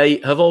they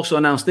have also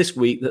announced this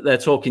week that they're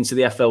talking to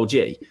the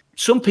FLG.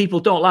 Some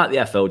people don't like the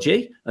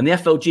FLG, and the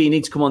FLG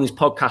need to come on this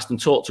podcast and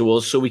talk to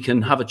us so we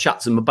can have a chat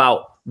to them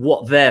about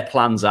what their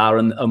plans are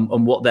and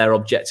what their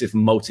objectives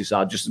and motives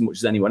are just as much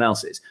as anyone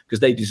else's,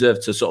 because they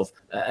deserve to sort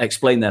of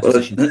explain their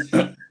position.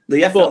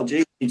 The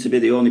FLG need to be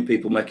the only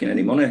people making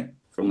any money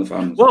from the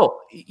fans. Well,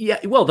 yeah,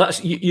 well,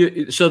 that's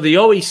you. So the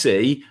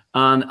OEC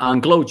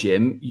and Glow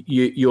Gym,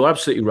 you're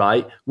absolutely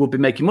right, will be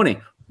making money.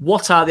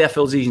 What are the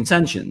FLG's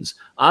intentions?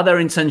 Are their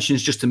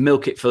intentions just to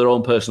milk it for their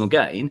own personal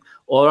gain,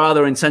 or are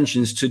their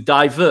intentions to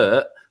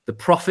divert the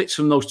profits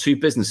from those two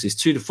businesses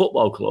to the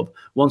football club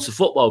once the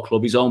football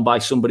club is owned by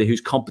somebody who's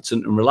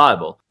competent and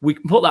reliable? We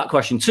can put that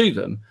question to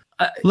them.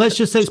 Let's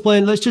just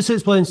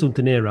explain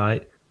something here,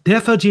 right? The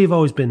FLG have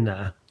always been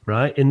there,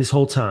 right, in this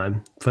whole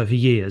time for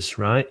years,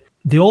 right?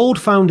 The old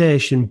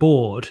foundation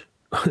board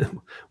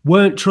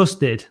weren't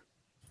trusted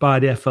by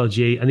the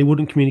FLG and they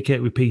wouldn't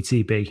communicate with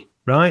PTB,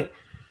 right?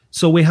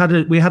 So we had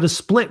a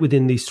split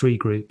within these three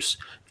groups.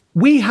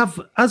 We have,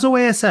 as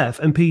OASF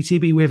and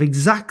PTB, we have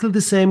exactly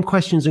the same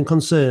questions and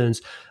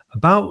concerns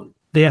about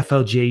the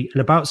FLG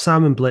and about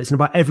Simon Blitz and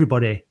about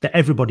everybody that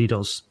everybody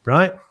does,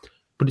 right?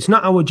 But it's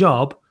not our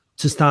job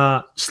to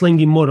start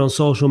slinging mud on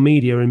social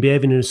media and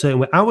behaving in a certain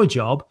way. Our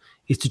job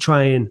is to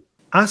try and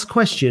ask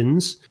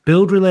questions,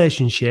 build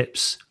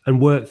relationships, and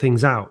work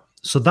things out.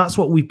 So that's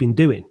what we've been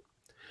doing.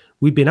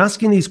 We've been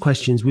asking these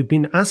questions. We've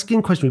been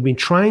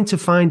trying to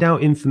find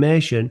out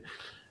information,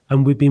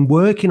 and we've been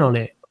working on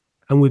it.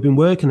 And we've been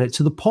working it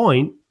to the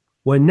point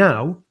where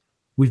now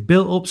we've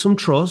built up some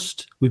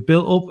trust. We've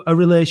built up a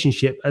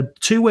relationship, a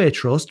two-way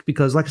trust,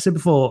 because like I said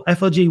before,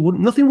 FLG,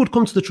 nothing would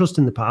come to the trust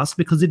in the past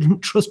because they didn't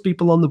trust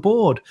people on the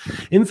board.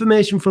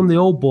 Information from the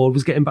old board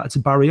was getting back to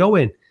Barry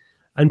Owen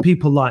and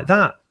people like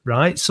that,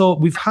 right? So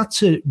we've had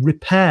to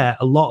repair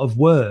a lot of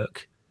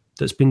work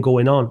that's been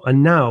going on.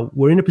 And now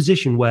we're in a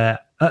position where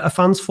at a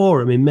fans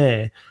forum in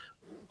May,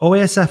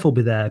 OASF will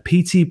be there,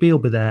 PTB will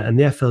be there, and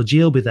the FLG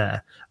will be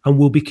there, and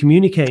we'll be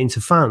communicating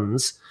to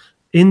fans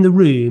in the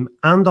room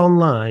and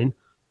online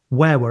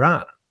where we're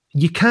at.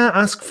 You can't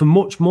ask for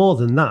much more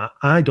than that,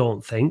 I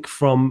don't think,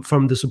 from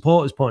the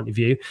supporters' point of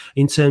view,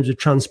 in terms of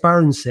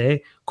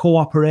transparency,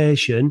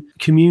 cooperation,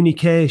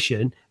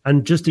 communication,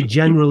 and just a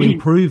general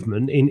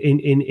improvement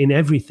in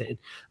everything.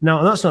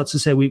 Now, that's not to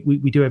say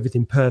we do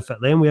everything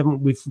perfectly,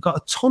 and we've got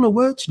a ton of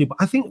work to do, but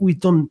I think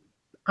we've done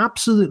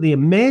absolutely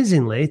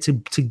amazingly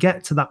to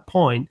get to that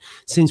point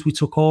since we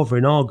took over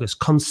in August,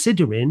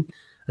 considering,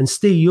 and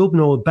Steve, you'll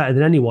know better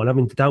than anyone,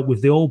 having dealt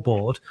with the old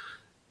board,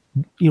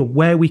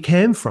 where we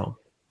came from.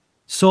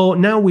 So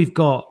now we've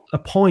got a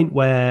point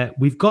where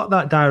we've got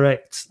that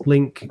direct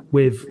link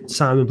with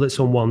Simon Blitz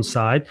on one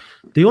side.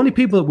 The only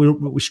people that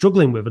we're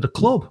struggling with are the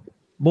club.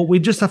 But we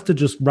just have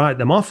to write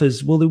them off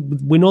as, well,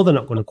 we know they're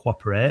not going to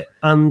cooperate,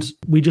 and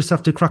we just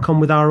have to crack on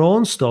with our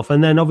own stuff.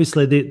 And then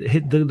obviously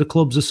the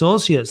club's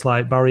associates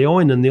like Barry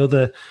Owen and the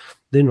other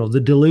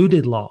the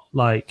deluded lot,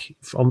 like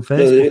on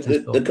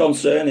Facebook. The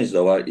concern is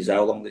though, is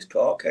how long this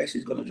court case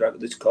is going to drag.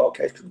 This court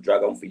case could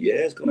drag on for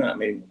years, couldn't it? I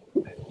mean,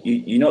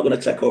 you're not going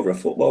to take over a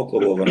football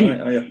club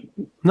overnight, are you?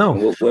 No.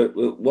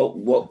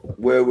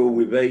 Where will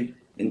we be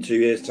in 2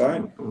 years'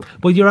 time?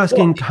 Well, you're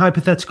asking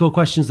hypothetical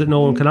questions that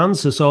no one can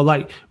answer. So,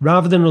 like,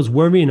 rather than us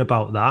worrying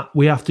about that,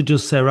 we have to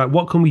just say, right,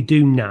 what can we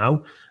do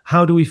now?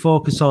 How do we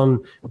focus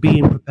on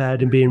being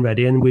prepared and being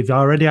ready? And we've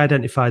already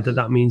identified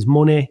that means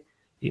money.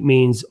 It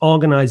means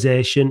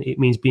organisation. It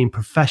means being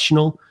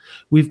professional.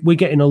 We're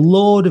getting a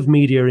load of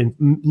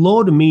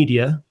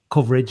media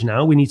coverage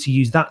now. We need to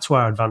use that to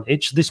our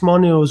advantage. This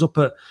morning I was up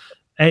at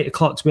 8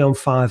 o'clock to be on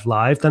 5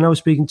 Live. Then I was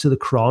speaking to the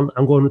Cron.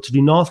 I'm going to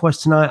do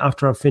Northwest tonight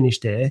after I've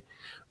finished here.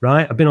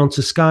 Right, I've been on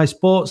to Sky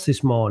Sports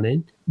this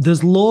morning.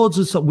 There's loads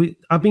of stuff.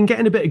 I've been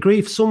getting a bit of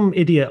grief. Some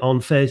idiot on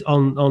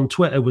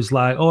Twitter was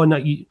like, "Oh, no,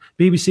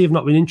 BBC have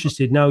not been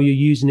interested. Now you're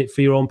using it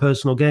for your own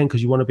personal gain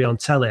because you want to be on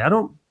telly." I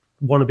don't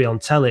want to be on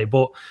telly,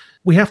 but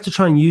we have to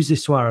try and use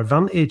this to our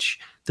advantage.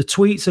 The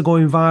tweets are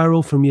going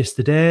viral from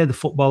yesterday. The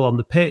football on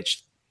the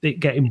pitch, it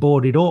getting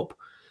boarded up.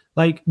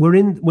 Like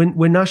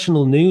we're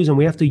national news and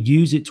we have to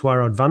use it to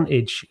our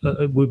advantage.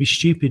 We'd be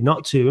stupid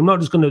not to. I'm not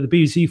just going to the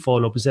BBC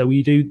phone up and say, "Will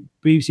you do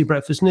BBC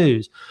Breakfast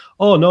News?"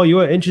 "Oh no, you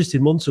weren't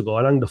interested months ago,"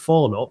 and hang the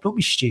phone up. Don't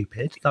be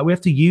stupid. Like we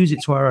have to use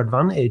it to our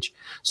advantage.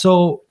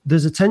 So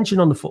there's attention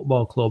on the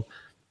football club,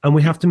 and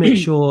we have to make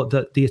sure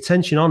that the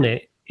attention on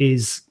it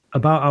is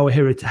about our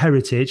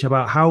heritage,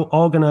 about how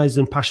organised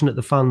and passionate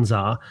the fans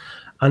are,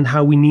 and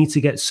how we need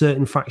to get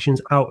certain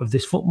factions out of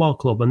this football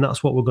club, and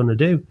that's what we're going to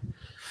do.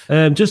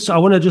 I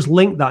want to just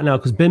link that now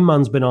because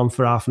Binman's been on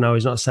for half an hour.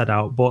 He's not said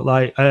out, but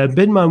like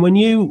Binman,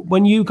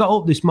 when you got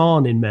up this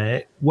morning,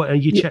 mate,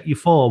 you checked your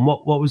phone.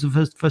 What was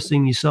the first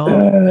thing you saw?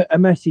 A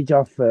message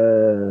off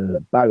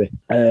Barry.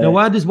 Now,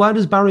 why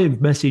does Barry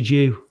message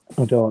you?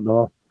 I don't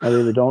know. I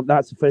really don't.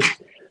 That's the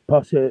first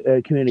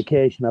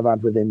communication I've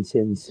had with him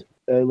since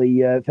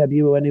early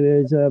February when he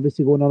was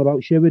obviously going on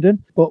about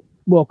Sheridan. But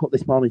woke up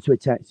this morning to a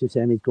text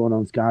saying he's going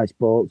on Sky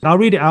Sports. I'll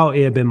read it out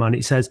here, Binman.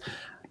 It says,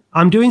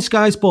 "I'm doing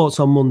Sky Sports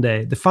on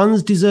Monday. The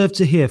fans deserve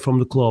to hear from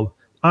the club.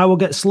 I will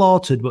get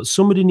slaughtered, but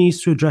somebody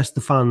needs to address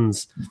the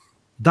fans.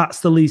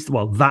 That's the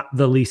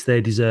least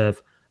they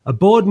deserve. A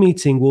board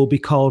meeting will be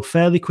called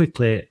fairly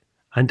quickly,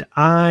 and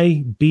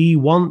I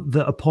want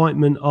the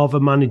appointment of a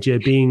manager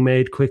being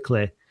made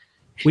quickly.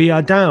 We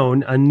are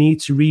down and need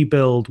to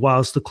rebuild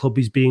whilst the club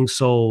is being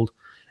sold.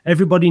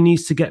 Everybody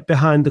needs to get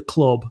behind the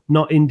club,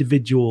 not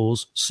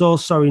individuals. So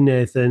sorry,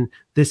 Nathan.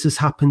 This has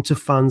happened to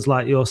fans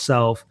like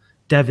yourself.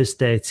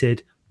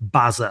 Devastated,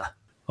 Bazza."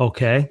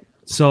 Okay.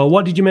 So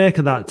what did you make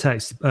of that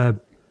text,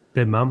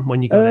 Big Man,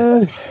 when you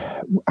got it?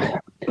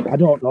 I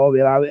don't know,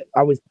 really.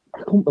 I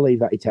couldn't believe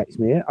that he texted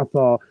me. I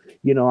thought,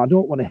 I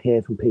don't want to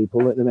hear from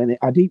people at the minute.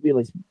 I didn't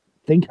really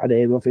think I'd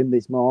hear of him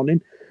this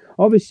morning.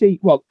 Obviously,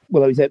 well, it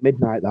was at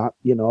midnight that,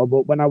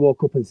 but when I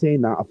woke up and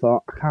seen that, I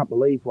thought, I can't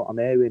believe what I'm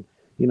hearing.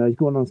 He's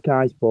going on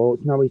Sky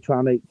Sports. Now he's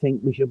trying to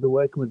think we should be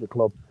working with the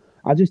club.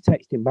 I just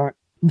texted him back.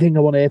 The thing I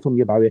want to hear from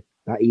you, Barry,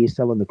 that he is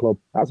selling the club.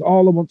 That's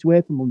all I want to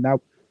hear from him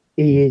now.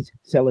 He is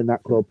selling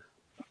that club.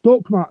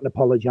 Don't come out and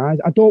apologise.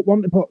 I don't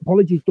want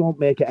apologies. Don't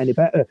make it any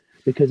better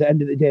because at the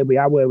end of the day, we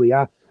are where we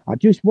are. I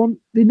just want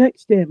the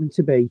next statement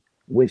to be,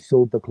 "We've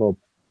sold the club."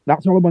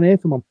 That's all I want to hear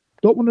from him.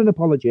 Don't want an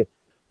apology.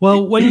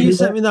 Well, when you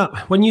sent me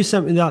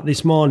that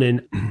this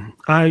morning,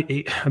 I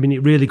mean,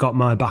 it really got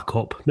my back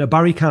up. Now,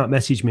 Barry can't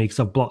message me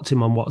because I've blocked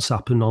him on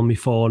WhatsApp and on my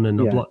phone,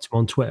 and I've blocked him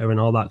on Twitter and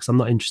all that because I'm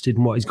not interested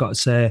in what he's got to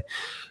say.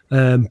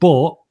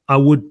 But I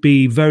would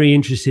be very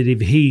interested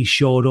if he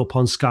showed up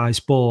on Sky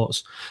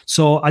Sports.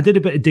 So I did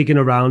a bit of digging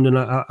around and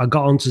I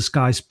got onto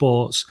Sky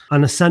Sports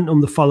and I sent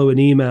them the following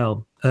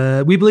email.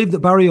 We believe that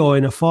Barry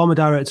Owen, a former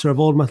director of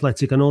Oldham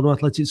Athletic and Oldham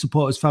Athletic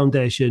Supporters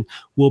Foundation,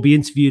 will be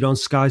interviewed on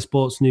Sky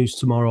Sports News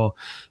tomorrow.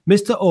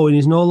 Mr. Owen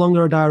is no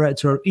longer a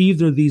director of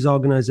either of these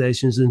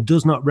organisations and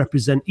does not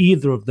represent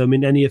either of them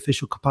in any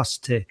official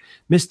capacity.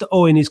 Mr.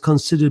 Owen is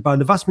considered by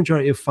the vast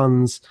majority of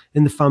fans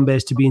in the fan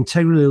base to be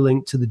integrally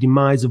linked to the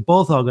demise of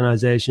both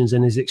organisations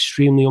and is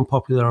extremely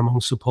unpopular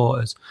among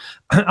supporters.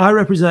 I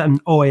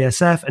represent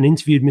OASF and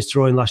interviewed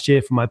Mr. Owen last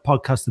year for my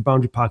podcast, The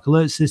Boundary Park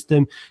Alert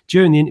System.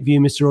 During the interview,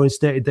 Mr. Owen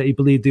stated that he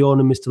believed the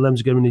owner, Mr.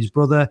 Lemsger, and his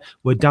brother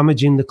were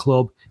damaging the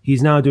club.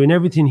 He's now doing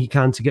everything he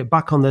can to get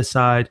back on their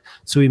side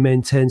so he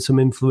maintains some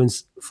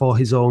influence for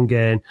his own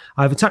gain.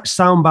 I've attached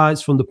sound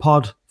bites from the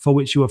pod for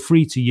which you are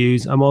free to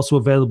use. I'm also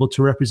available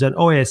to represent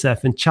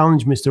OASF and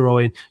challenge Mr.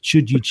 Owen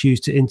should you choose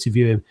to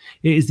interview him.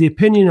 It is the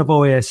opinion of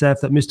OASF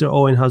that Mr.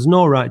 Owen has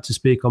no right to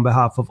speak on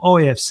behalf of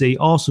OAFC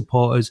or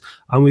supporters,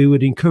 and we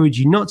would encourage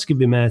you not to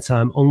give him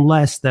airtime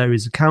unless there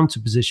is a counter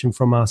position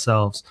from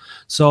ourselves.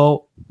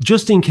 So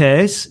just in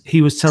case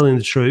he was telling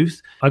the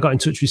truth, I got in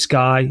touch with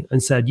Sky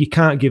and said, you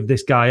can't give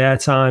this guy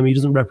airtime. He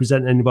doesn't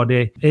represent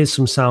anybody. Here's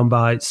some sound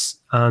bites.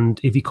 And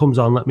if he comes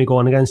on, let me go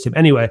on against him.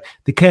 Anyway,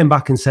 they came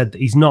back and said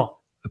that he's not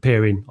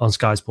appearing on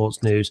Sky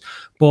Sports News.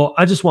 But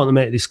I just want to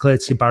make this clear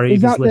to Barry.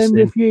 Is that them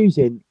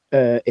refusing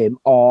him,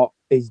 or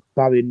is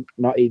Barry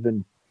not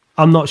even?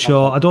 I'm not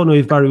sure. I don't know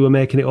if Barry were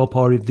making it up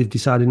or if they've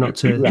decided not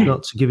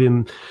to give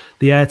him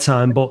the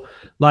airtime. But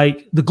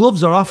like the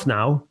gloves are off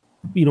now.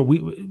 You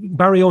know,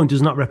 Barry Owen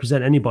does not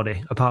represent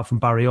anybody apart from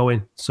Barry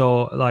Owen.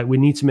 So like we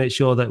need to make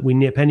sure that we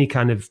nip any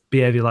kind of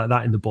behaviour like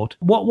that in the bud.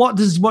 What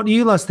do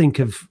you guys think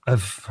of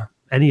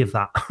any of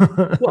that?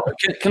 Well,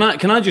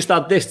 can I just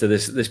add this to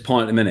this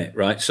point in a minute,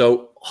 right?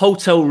 So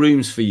hotel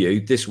rooms for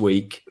you this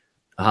week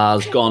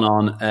has gone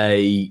on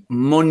a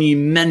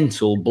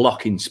monumental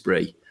blocking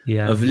spree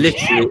of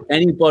literally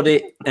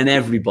anybody and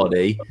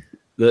everybody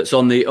that's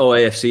on the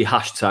OAFC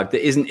hashtag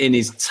that isn't in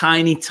his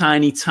tiny,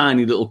 tiny,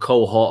 tiny little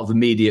cohort of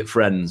immediate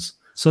friends.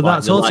 So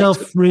that's hotel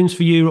rooms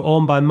for you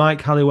owned by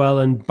Mike Halliwell,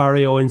 and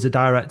Barry Owen's the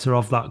director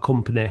of that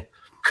company.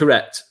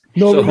 Correct.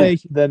 No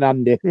relation then,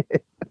 Andy.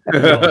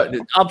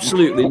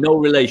 Absolutely no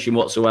relation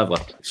whatsoever.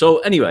 So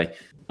anyway,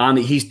 and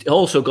he's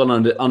also gone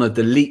on a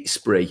delete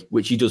spree,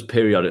 which he does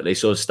periodically.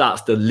 So he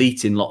starts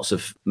deleting lots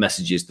of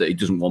messages that he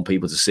doesn't want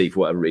people to see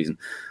for whatever reason.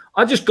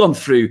 I've just gone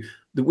through.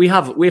 We've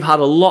had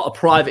a lot of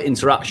private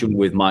interaction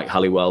with Mike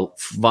Halliwell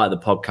via the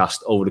podcast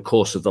over the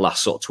course of the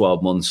last sort of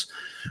 12 months,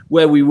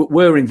 where we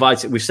were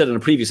invited. We've said in a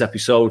previous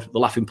episode, the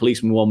Laughing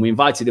Policeman one, we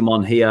invited him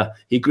on here.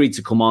 He agreed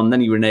to come on,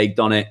 then he reneged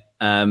on it.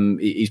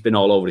 He's been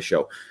all over the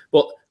show.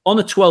 But on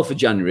the 12th of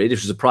January,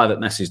 this was a private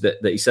message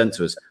that he sent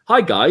to us. Hi,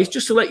 guys.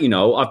 Just to let you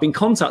know, I've been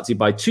contacted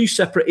by 2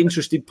 separate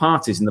interested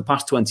parties in the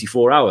past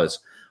 24 hours.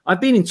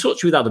 I've been in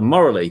touch with Adam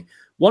Morley.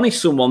 One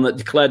is someone that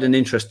declared an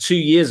interest 2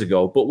 years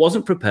ago, but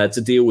wasn't prepared to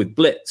deal with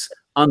Blitz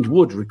and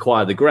would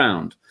require the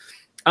ground.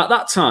 At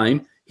that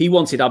time, he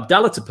wanted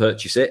Abdallah to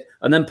purchase it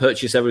and then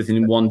purchase everything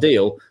in one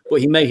deal, but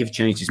he may have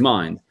changed his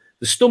mind.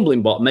 The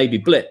stumbling block may be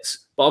Blitz,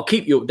 but I'll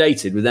keep you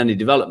updated with any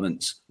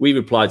developments. We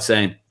replied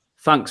saying,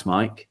 thanks,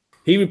 Mike.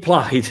 He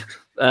replied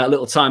a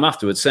little time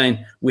afterwards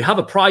saying, we have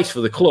a price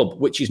for the club,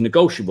 which is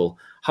negotiable.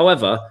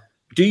 However,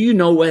 do you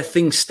know where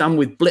things stand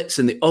with Blitz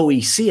and the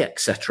OEC,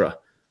 etc.?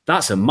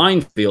 That's a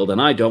minefield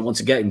and I don't want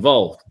to get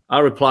involved.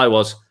 Our reply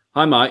was,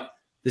 hi, Mike,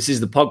 this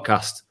is the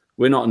podcast.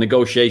 We're not in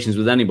negotiations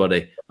with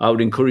anybody. I would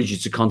encourage you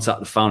to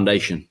contact the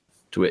foundation,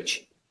 to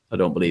which I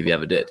don't believe he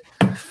ever did.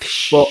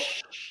 But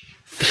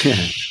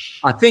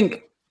I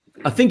think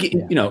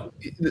you know,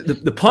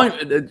 the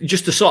point,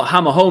 just to sort of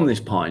hammer home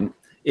this point,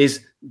 is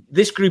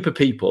this group of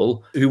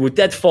people who were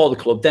dead for the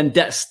club, then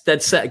dead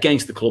set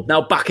against the club, now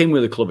back in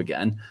with the club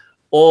again,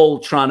 all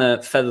trying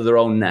to feather their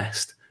own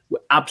nest, we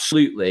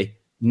absolutely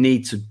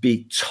need to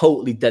be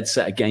totally dead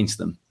set against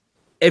them.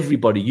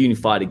 Everybody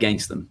unified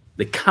against them.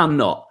 They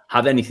cannot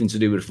have anything to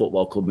do with a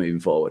football club moving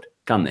forward,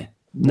 can they?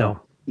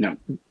 No,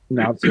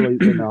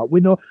 absolutely not.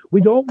 We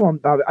don't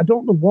want that. I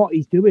don't know what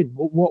he's doing.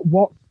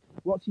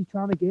 What's he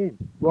trying to gain?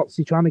 What's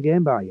he trying to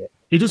gain by it?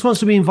 He just wants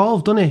to be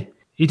involved, doesn't he?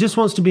 He just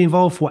wants to be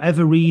involved for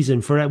whatever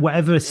reason, for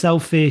whatever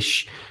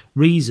selfish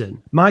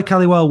reason. Mike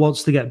Halliwell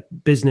wants to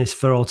get business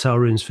for hotel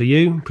rooms for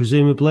you,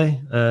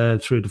 presumably,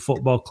 through the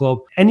football club.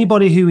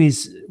 Anybody who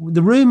is...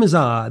 The rumours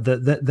are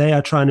that they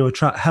are trying to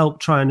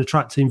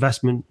attract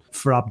investment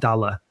for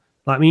Abdallah.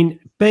 I mean,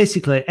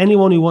 basically,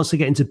 anyone who wants to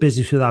get into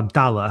business with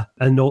Abdallah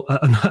and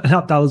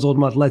Abdallah's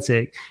Oldham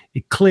Athletic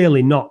is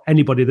clearly not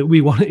anybody that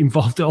we want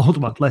involved at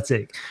Oldham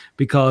Athletic,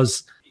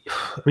 because...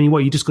 I mean,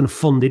 you're just going to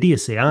fund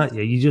idiocy, aren't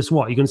you? You're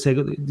going to say,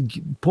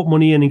 put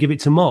money in and give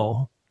it to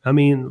Mo? I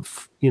mean,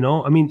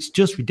 it's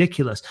just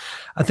ridiculous.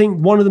 I think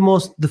one of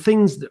the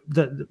things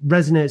that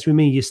resonates with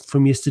me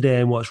from yesterday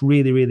and what's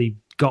really, really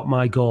got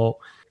my goat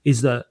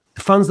is that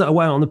the fans that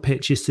were out on the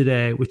pitch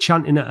yesterday were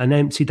chanting at an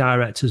empty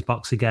director's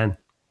box again.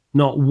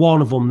 Not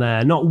one of them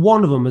there. Not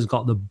one of them has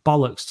got the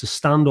bollocks to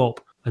stand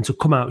up and to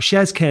come out.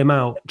 Shez came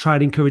out,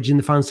 tried encouraging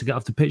the fans to get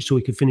off the pitch so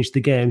we could finish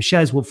the game.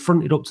 Shez was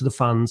fronted up to the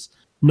fans.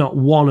 Not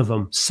one of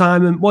them.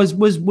 Simon was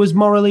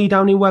Morley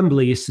down in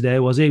Wembley yesterday,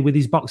 was he, with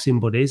his boxing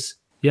buddies?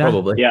 Yeah,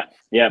 probably. Yeah,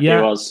 he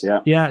was.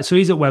 Yeah. So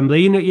he's at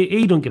Wembley.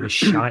 He don't give a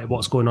shite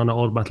what's going on at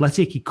Oldham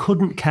Athletic. He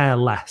couldn't care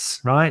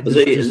less, right?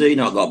 Has he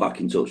not got back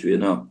in touch with you?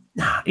 No.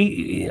 Nah,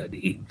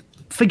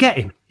 forget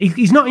him.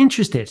 He's not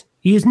interested.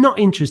 He is not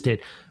interested.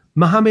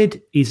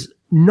 Mohammed is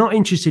not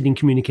interested in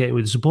communicating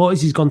with the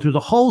supporters. He's gone through the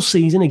whole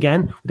season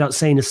again without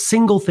saying a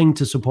single thing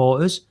to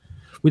supporters,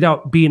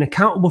 without being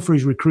accountable for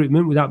his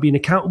recruitment, without being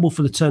accountable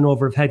for the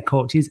turnover of head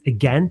coaches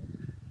again.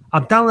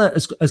 Abdallah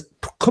has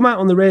come out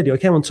on the radio,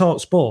 came on Talk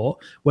Sport,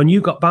 when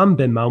you got banned,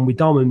 Bin Man, with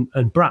Dom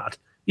and Brad.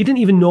 He didn't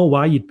even know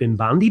why you'd been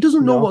banned. He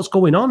doesn't know what's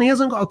going on. He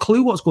hasn't got a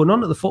clue what's going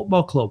on at the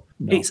football club.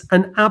 No. It's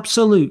an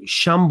absolute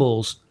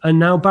shambles. And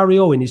now Barry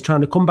Owen is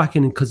trying to come back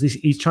in because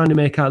he's trying to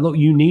make out, look,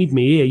 you need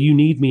me here. You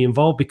need me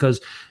involved, because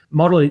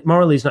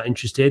Morley's not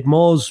interested.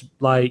 Moore's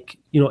like,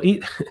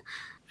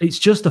 it's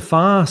just a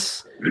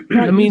farce.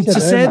 I mean,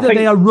 to say that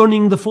they are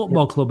running the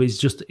football club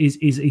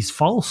is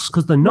false,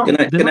 because they're not.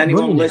 Can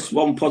anyone list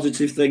one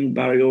positive thing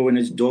Barry Owen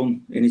has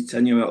done in his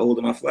tenure at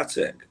Oldham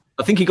Athletic?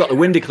 I think he got the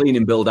window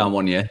cleaning bill down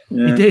one year.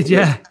 Yeah. He did,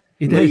 yeah.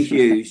 He did. Lee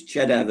Hughes,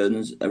 Ched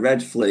Evans, a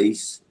Red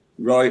Fleece,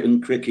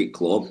 Royton Cricket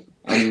Club,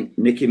 and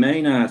Nicky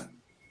Maynard.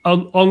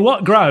 On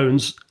what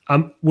grounds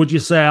would you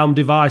say I'm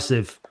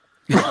divisive?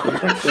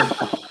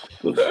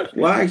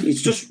 Why?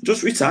 It's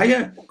just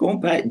retire. Go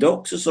and pet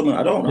ducks or something.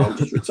 I don't know.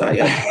 Just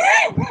retire.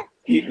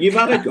 You've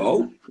had a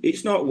go.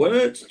 It's not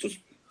worked. Just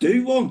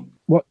do one.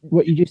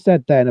 What you just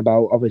said then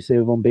about obviously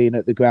everyone being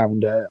at the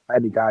ground,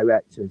 any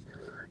directors,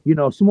 you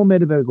know, someone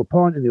made a very good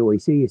point in the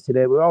OEC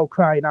yesterday. We're all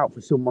crying out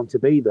for someone to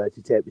be there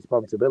to take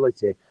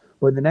responsibility,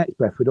 but in the next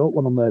breath, we don't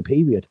want them there,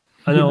 period.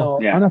 I know.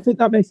 Yeah. And I think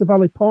that makes a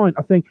valid point.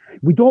 I think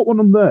we don't want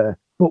them there,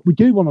 but we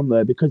do want them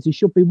there because they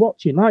should be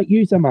watching. Like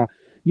you, Emma,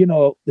 you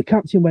know, the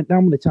captain went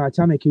down with the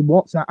Titanic and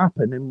watched that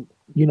happen and,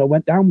 you know,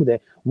 went down with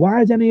it. Why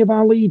has any of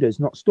our leaders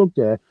not stood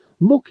there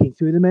looking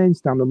through the main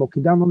stand and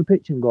looking down on the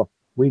pitch and go,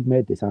 we've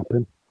made this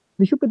happen?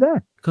 They should be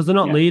there. Because they're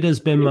not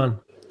leaders, Bin Man.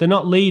 They're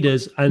not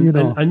leaders.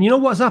 And you know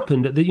what's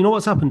happened? You know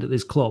what's happened at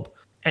this club?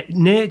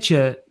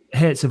 Nature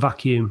hates a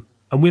vacuum.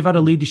 And we've had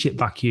a leadership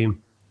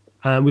vacuum.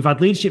 We've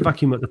had leadership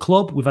vacuum at the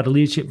club. We've had a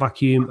leadership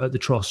vacuum at the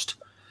trust.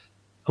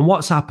 And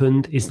what's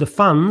happened is the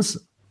fans,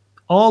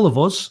 all of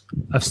us,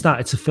 have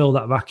started to fill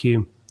that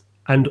vacuum.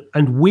 And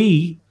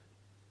we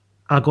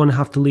are going to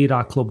have to lead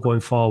our club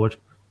going forward.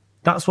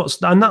 That's what's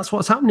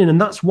happening,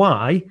 and that's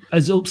why,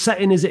 as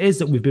upsetting as it is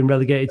that we've been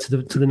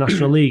relegated to the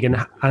National League,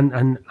 and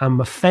I'm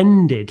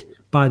offended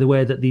by the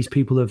way that these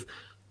people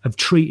have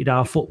treated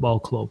our football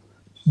club.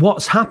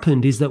 What's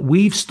happened is that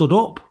we've stood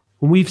up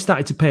and we've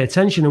started to pay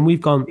attention, and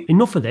we've gone,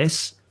 enough of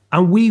this,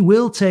 and we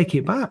will take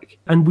it back,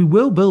 and we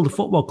will build a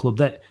football club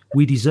that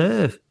we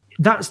deserve.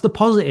 That's the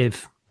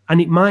positive, and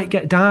it might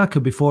get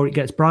darker before it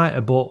gets brighter,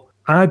 but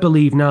I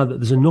believe now that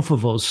there's enough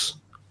of us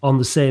on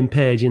the same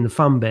page in the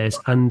fan base,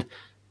 and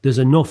there's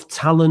enough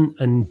talent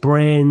and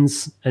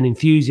brains and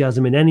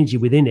enthusiasm and energy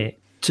within it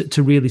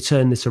to really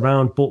turn this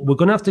around. But we're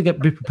going to have to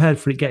be prepared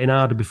for it getting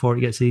harder before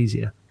it gets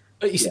easier.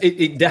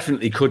 It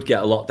definitely could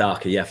get a lot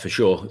darker, yeah, for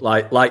sure.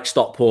 Like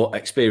Stockport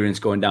experience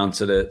going down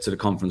to the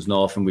Conference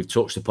North, and we've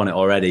touched upon it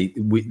already.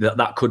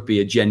 That could be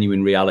a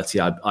genuine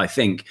reality, I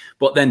think.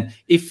 But then,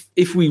 if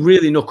we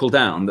really knuckle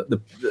down,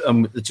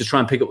 to try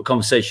and pick up the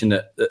conversation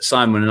that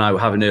Simon and I were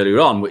having earlier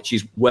on, which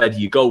is where do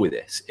you go with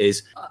this?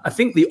 Is I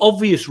think the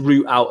obvious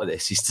route out of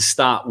this is to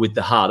start with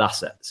the hard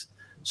assets.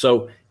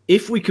 So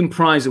if we can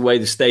prize away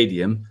the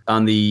stadium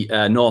and the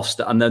North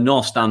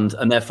Stand,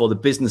 and therefore the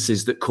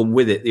businesses that come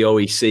with it, the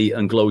OEC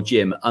and Glow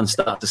Gym, and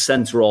start to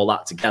centre all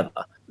that together,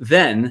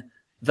 then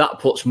that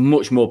puts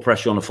much more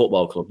pressure on a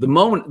football club.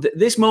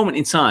 This moment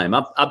in time,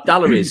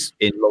 Abdallah is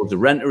in loads of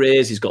rent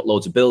arrears. He's got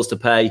loads of bills to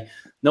pay.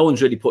 No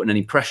one's really putting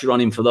any pressure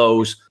on him for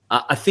those.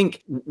 I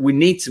think we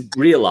need to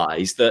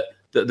realise that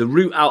the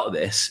route out of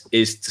this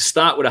is to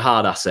start with the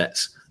hard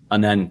assets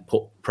and then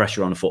put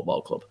pressure on a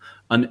football club.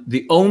 And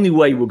the only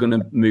way we're going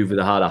to move with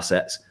the hard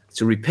assets,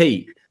 to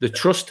repeat, the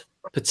trust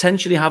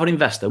potentially have an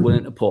investor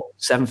willing to put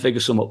 7-figure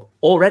sum up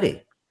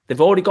already.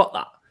 They've already got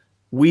that.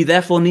 We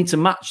therefore need to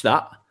match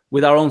that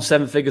with our own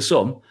 7-figure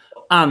sum.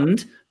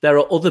 And there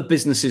are other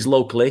businesses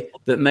locally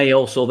that may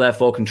also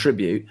therefore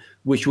contribute,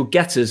 which will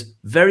get us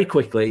very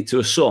quickly to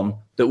a sum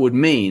that would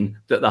mean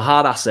that the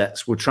hard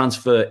assets would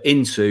transfer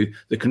into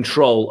the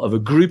control of a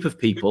group of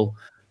people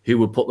who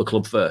would put the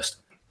club first.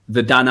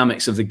 The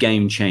dynamics of the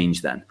game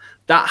change then.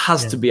 That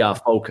has to be our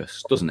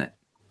focus, doesn't it?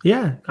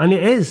 Yeah, and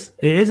it is.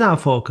 It is our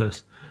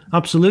focus.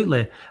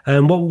 Absolutely.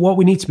 And what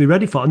we need to be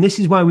ready for, and this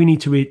is why we need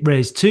to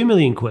raise 2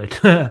 million quid.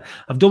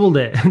 I've doubled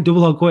it,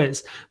 double on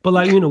quits. But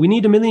we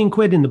need £1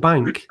 million in the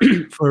bank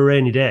for a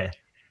rainy day,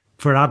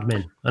 for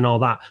admin and all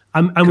that.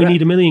 And we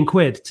need £1 million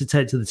to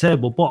take to the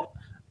table. But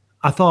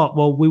I thought,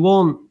 well, we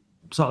won't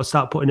sort of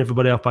start putting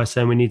everybody off by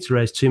saying we need to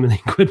raise 2 million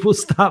quid. We'll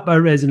start by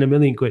raising £1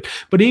 million.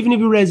 But even if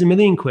we raise £1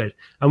 million,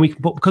 and we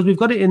can put, because we've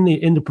got it in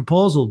the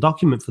proposal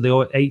document for the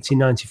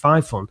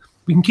 1895 fund,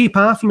 we can keep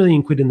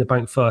 £500,000 in the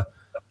bank for,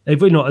 if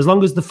we know, as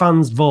long as the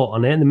fans vote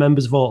on it and the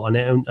members vote on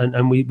it,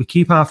 and we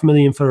keep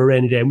 £500,000 for a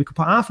rainy day, and we could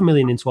put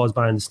 £500,000 in towards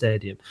buying the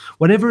stadium.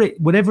 Whatever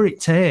it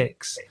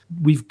takes,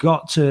 we've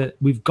got to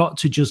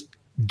just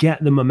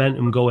get the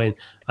momentum going.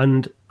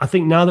 And I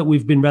think now that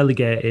we've been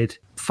relegated,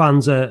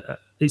 fans are.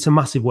 It's a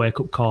massive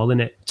wake-up call, isn't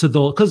it? To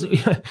those, because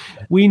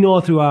we know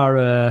through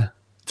our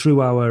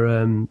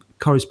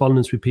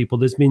correspondence with people,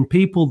 there's been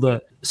people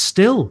that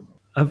still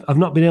have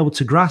not been able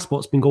to grasp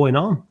what's been going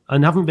on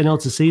and haven't been able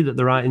to see that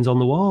the writing's on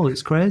the wall.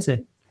 It's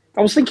crazy.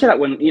 I was thinking that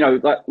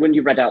when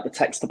you read out the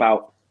text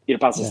about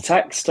Baz's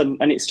text,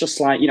 and it's just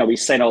like,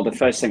 he's saying, the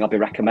first thing I'll be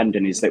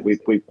recommending is that we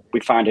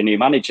find a new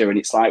manager, and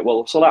it's like,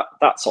 well, so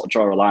that sort of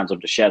draw a lines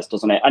under Shez,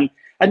 doesn't it?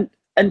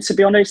 And to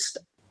be honest,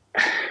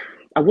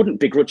 I wouldn't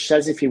begrudge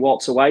Shez if he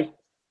walks away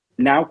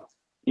now.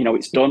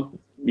 It's done.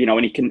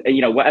 And he can,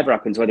 whatever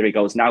happens, whether he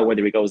goes now,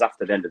 whether he goes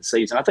after the end of the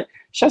season, I think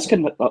Shez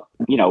can,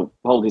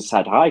 hold his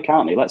head high,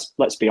 can't he?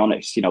 Let's be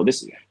honest.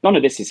 None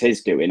of this is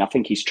his doing. I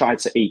think he's tried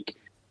to eke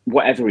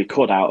whatever he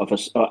could out of a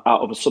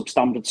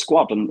substandard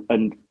squad,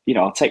 and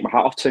I'll take my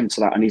hat off to him to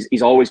that. And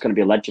he's always going to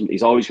be a legend.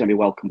 He's always going to be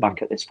welcome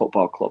back at this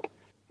football club.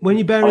 When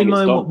you bear in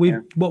mind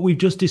what we've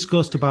just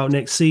discussed about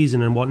next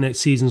season and what next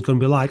season's going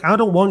to be like, I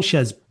don't want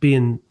Shez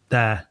being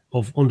there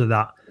under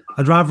that.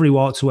 I'd rather he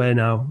walked away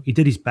now. He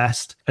did his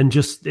best, and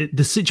just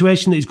the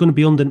situation that he's going to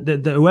be under,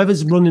 that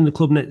whoever's running the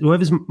club,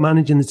 whoever's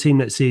managing the team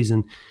next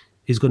season,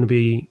 is going to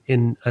be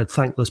in a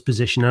thankless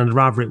position. And I'd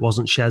rather it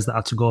wasn't Shez that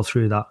had to go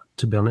through that,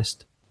 to be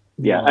honest.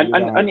 Yeah,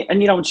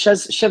 and you know,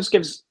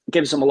 Shez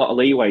gives him a lot of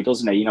leeway,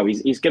 doesn't he? You know,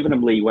 he's given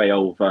him leeway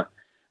over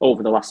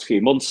the last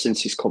few months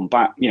since he's come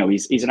back. You know,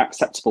 he's an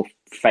acceptable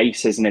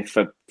face, isn't it,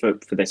 for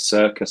this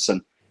circus,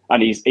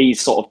 and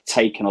he's sort of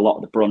taken a lot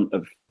of the brunt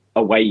of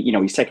away. You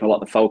know, he's taken a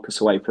lot of the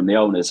focus away from the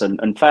owners,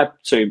 and fair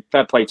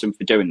play to him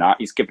for doing that.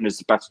 He's given us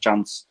the best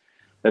chance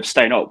of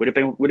staying up. Would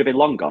have been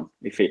long gone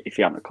if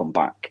he hadn't come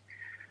back.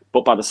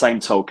 But by the same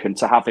token,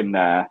 to have him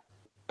there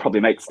probably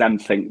makes them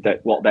think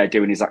that what they're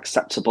doing is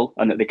acceptable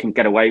and that they can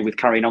get away with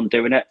carrying on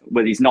doing it.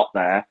 When he's not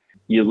there,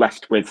 you're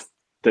left with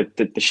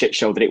the shit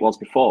show that it was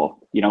before.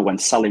 You know, when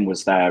Salim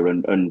was there,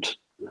 and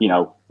you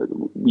know,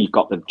 you've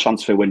got the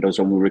transfer windows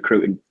when we're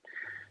recruiting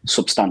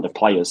substandard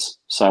players.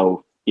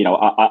 So you know,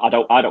 I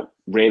don't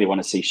really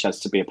want to see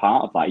Shez to be a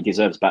part of that. He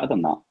deserves better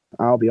than that.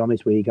 I'll be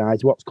honest with you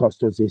guys. What's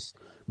cost us this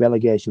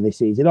relegation this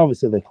season?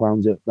 Obviously, the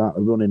clowns that are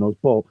running us,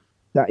 but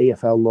that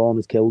EFL loan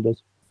has killed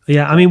us.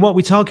 Yeah, I mean, what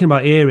we're talking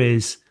about here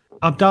is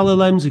Abdallah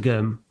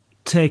Lemzigam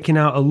taking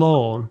out a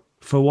loan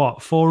for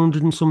what,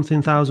 400 and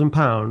something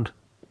 £1,000,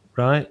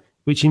 right?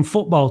 Which in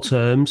football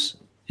terms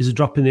is a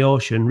drop in the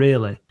ocean,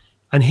 really.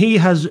 And he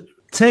has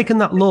taken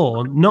that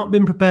loan, not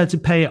been prepared to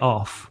pay it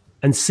off,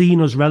 and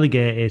seen us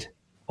relegated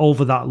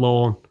over that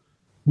loan.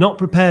 Not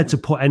prepared to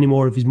put any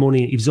more of his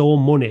money, his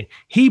own money.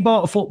 He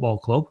bought a football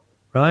club,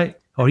 right?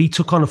 Or he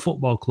took on a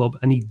football club,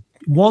 and he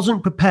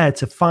wasn't prepared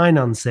to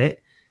finance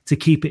it to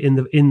keep it in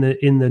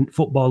the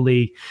football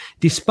league,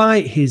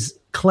 despite his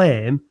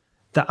claim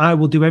that I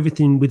will do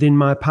everything within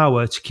my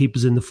power to keep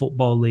us in the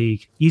football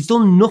league. He's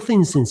done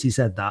nothing since he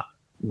said that.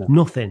 No.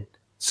 Nothing.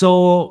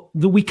 So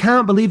we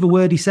can't believe a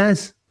word he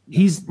says.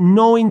 He had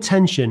no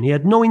intention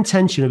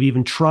of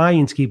even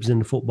trying to keep us in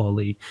the football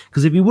league.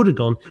 Because if he would have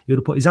done, he would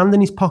have put his hand in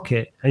his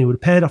pocket and he would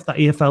have paid off that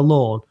EFL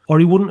loan, or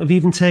he wouldn't have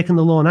even taken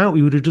the loan out.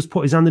 He would have just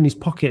put his hand in his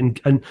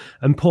pocket and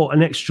put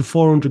an extra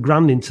 400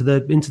 grand into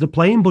the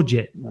playing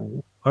budget.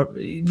 No.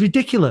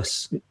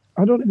 Ridiculous.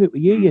 I don't know if it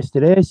was you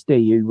yesterday,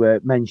 Steve, you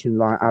mentioned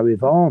like Harry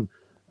Vaughan.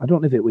 I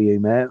don't know if it was you,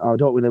 mate. I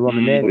don't really want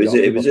to name it.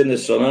 It was in the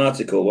Sun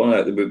article,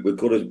 wasn't it? We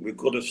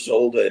could have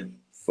sold him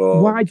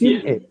for. Why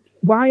didn't it?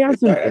 Why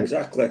hasn't it?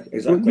 Exactly.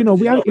 You know,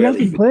 he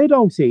hasn't played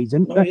all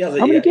season. No,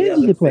 how many games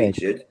has he played?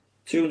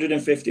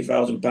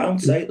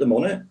 £250,000. Take the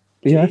money.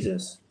 Yeah.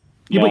 Jesus.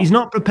 Yeah, but he's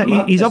not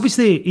prepared. He's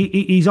obviously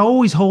he's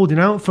always holding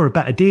out for a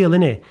better deal,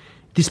 isn't he?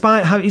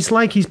 Despite how it's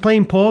like he's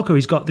playing poker,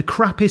 he's got the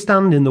crappiest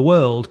hand in the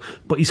world,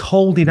 but he's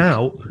holding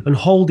out and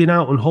holding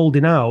out and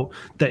holding out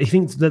that he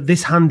thinks that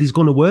this hand is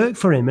going to work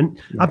for him. And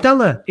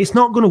Abdallah, it's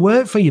not going to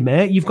work for you,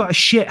 mate. You've got a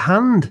shit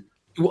hand.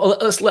 Well,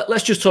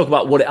 let's just talk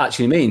about what it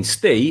actually means.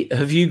 Steve,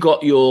 have you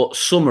got your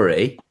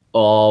summary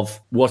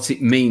of what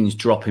it means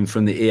dropping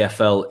from the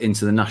EFL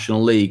into the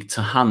National League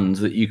to hand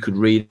that you could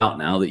read out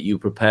now that you're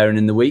preparing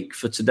in the week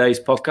for today's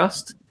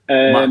podcast?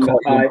 Might caught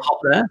you on the hop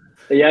there.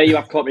 Yeah, you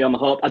have caught me on the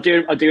hop. I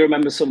do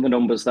remember some of the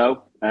numbers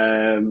though.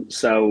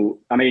 So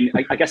I mean,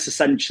 I guess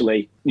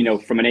essentially, you know,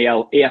 from an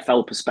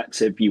EFL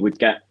perspective, you would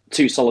get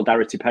 2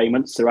 solidarity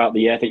payments throughout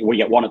the year. I think we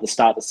get one at the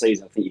start of the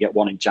season. I think you get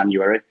one in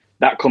January.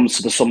 That comes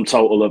to the sum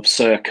total of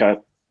circa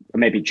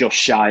maybe just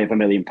shy of £1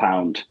 million.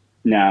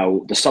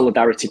 Now, the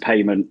solidarity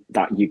payment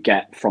that you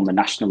get from the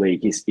National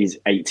League is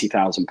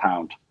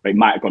 £80,000. It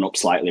might have gone up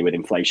slightly with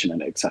inflation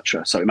and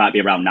etc. So it might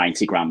be around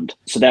 90 grand.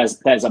 So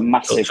there's a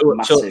massive,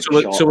 massive.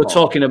 So we're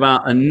talking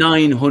about a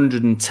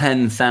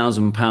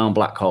 £910,000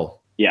 black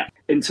hole. Yeah.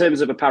 In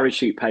terms of a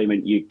parachute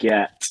payment, you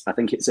get, I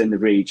think it's in the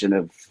region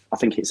of, I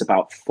think it's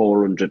about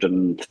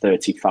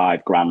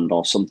 435 grand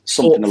or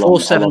something along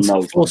those lines.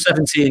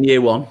 470 in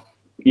year one.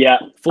 Yeah.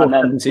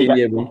 470 in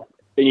year one.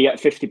 Then you get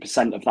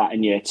 50% of that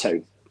in year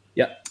 2.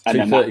 Yeah. And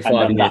then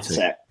that's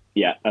it.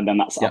 Yeah. And then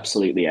that's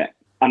absolutely it.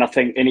 And I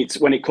think it's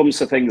when it comes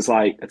to things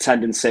like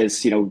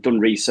attendances, you know, done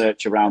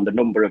research around the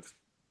number of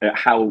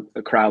how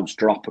crowds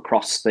drop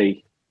across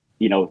the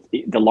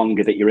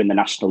longer that you're in the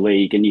National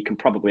League, and you can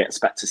probably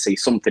expect to see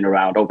something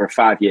around over a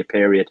 5-year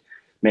period,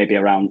 maybe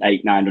around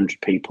 800-900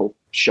 people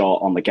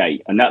short on the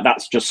gate. And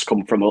that's just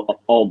come from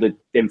all the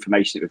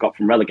information that we've got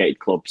from relegated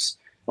clubs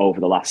over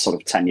the last sort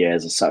of 10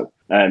 years or so.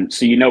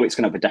 So you know it's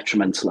going to have a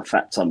detrimental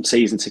effect on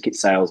season ticket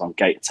sales, on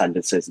gate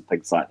attendances and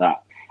things like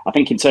that. I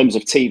think in terms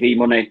of TV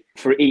money,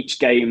 for each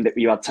game that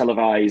you had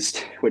televised,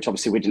 which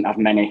obviously we didn't have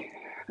many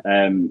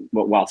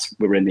whilst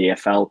we were in the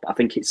EFL, I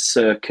think it's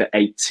circa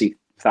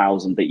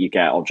 80,000 that you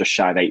get, or just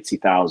shy of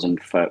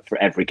 80,000 for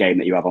every game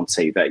that you have on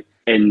TV.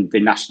 In the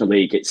National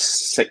League,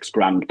 it's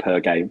 £6,000 per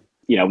game.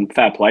 You know,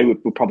 fair play, we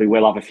probably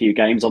will have a few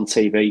games on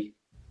TV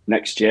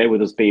next year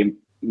with us being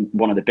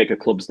one of the bigger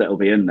clubs that'll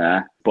be in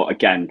there. But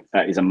again,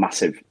 that is a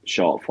massive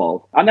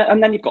shortfall. And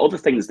then you've got other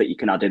things that you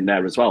can add in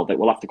there as well that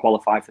will have to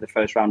qualify for the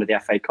first round of the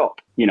FA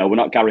Cup. You know, we're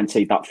not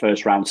guaranteed that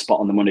first round spot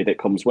on the money that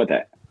comes with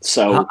it.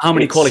 So how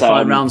many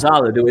qualifying rounds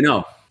are there, do we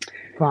know?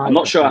 I'm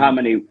not sure how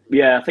many.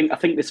 Yeah, I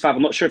think this 5.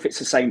 I'm not sure if it's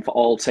the same for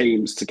all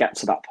teams to get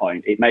to that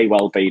point. It may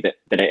well be that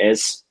it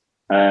is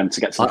to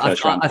get to the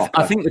first round.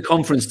 I think the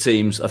conference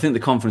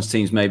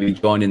teams maybe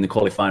join in the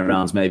qualifying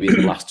rounds, maybe in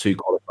the last 2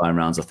 qualifying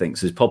rounds. I think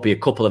so. There's probably a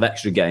couple of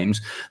extra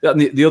games.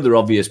 The other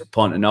obvious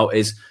point to note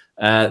is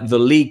the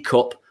League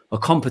Cup, a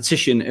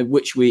competition in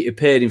which we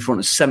appeared in front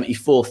of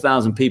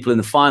 74,000 people in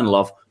the final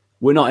of.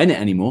 We're not in it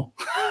anymore.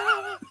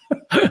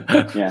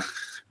 Yeah,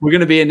 we're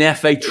going to be in the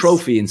FA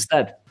Trophy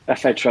instead.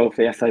 FA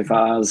Trophy, FA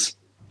Vars,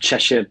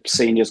 Cheshire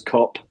Seniors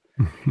Cup,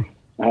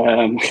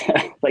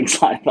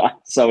 things like that.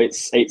 So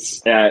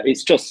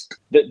it's just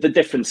the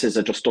differences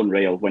are just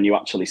unreal when you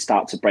actually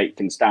start to break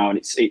things down.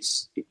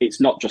 It's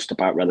not just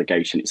about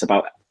relegation; it's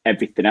about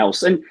everything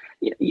else. And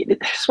the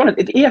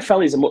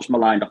EFL is a much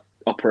maligned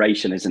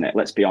operation, isn't it?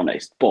 Let's be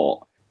honest. But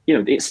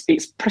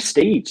it's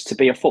prestige to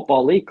be a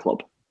football league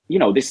club.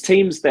 There's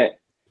teams that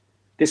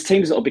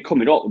will be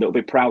coming up that will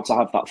be proud to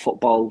have that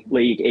football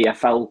league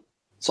EFL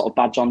sort of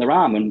badge on their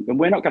arm, and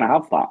we're not going to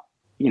have that.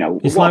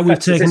 It's like we've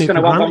taken it for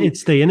granted,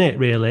 Steve, innit,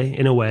 really,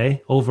 in a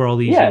way, over all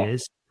these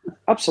years.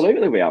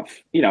 Absolutely, we have.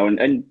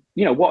 And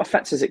what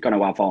effect is it going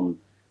to have on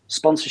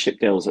sponsorship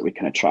deals that we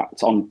can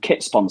attract, on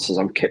kit sponsors,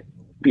 on kit,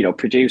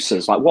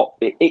 producers? Like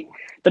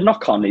the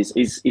knock on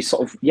is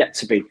sort of yet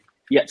to be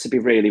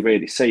really,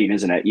 really seen,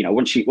 isn't it?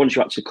 Once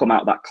you actually come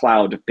out of that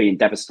cloud of being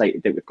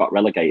devastated that we've got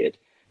relegated,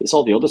 it's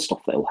all the other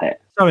stuff that'll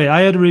hit. Sorry,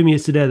 I heard a rumour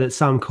yesterday that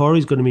Sam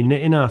Corey's going to be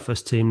knitting our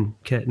first team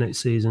kit next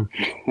season.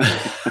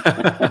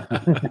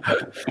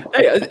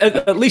 Hey,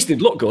 at least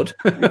it'd look good.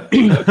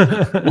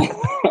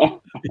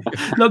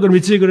 Not going to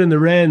be too good in the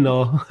rain,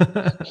 though.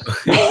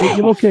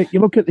 you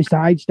look at the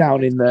sides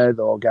down in there,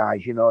 though,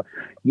 guys.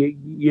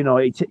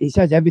 It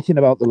says everything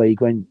about the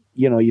league when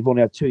you've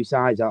only had 2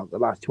 sides out the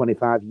last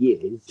 25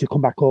 years to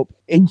come back up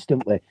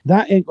instantly.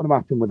 That ain't going to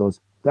happen with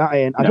us. That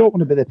ain't. No. I don't want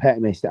to be the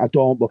pessimist. I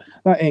don't, but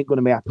that ain't going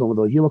to be happening with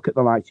us. You look at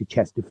the likes of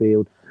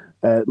Chesterfield,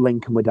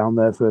 Lincoln were down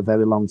there for a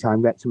very long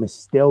time. Wrexham is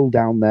still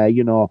down there.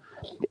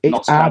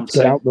 It's hard to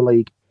get out the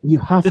league. You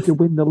have to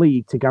win the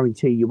league to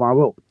guarantee you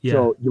are up. Yeah.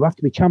 So you have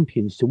to be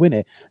champions to win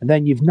it. And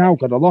then you've now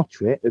got a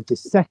lottery of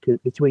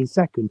between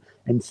 2nd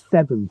and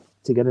 7th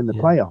to get in the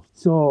playoffs.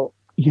 So,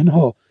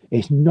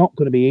 it's not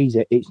going to be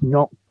easy. It's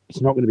not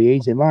going to be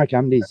easy. And like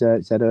Andy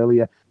said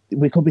earlier,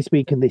 we could be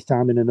speaking this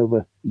time in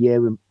another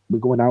year and we're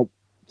going out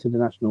to the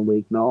National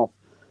League North.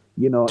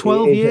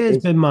 12 years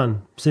been,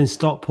 man, since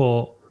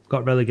Stockport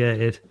got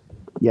relegated.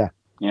 Yeah.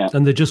 Yeah,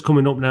 and they're just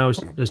coming up now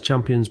as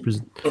champions.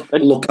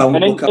 Look how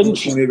many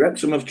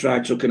Wrexham have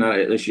tried chucking at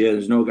it this year.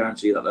 There's no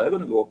guarantee that they're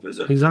going to go up, is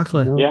there?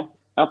 Exactly. No. Yeah,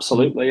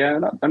 absolutely. Yeah,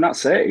 and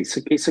that's it.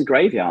 It's a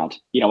graveyard.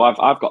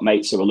 I've got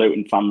mates who are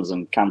Luton fans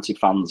and County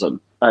fans,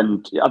 and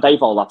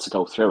they've all had to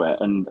go through it.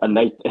 And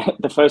they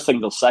the first thing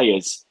they'll say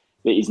is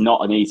it is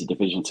not an easy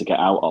division to get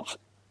out of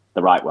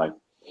the right way.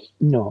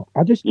 No,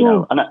 I just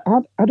don't.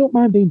 I don't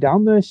mind being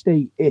down there,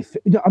 Steve. I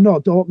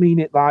don't mean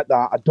it like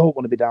that. I don't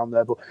want to be down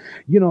there, but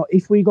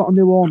if we got a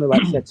new owner,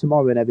 let's say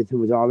tomorrow, and everything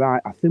was all right,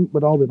 I think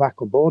we'd all be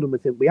back on board, and we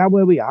think we are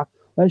where we are.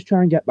 Let's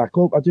try and get back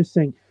up. I just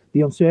think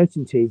the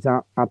uncertainty is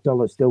that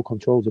Abdullah still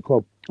controls the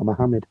club, and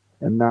Mohammed,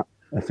 and that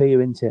a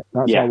fear into it.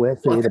 That's how we're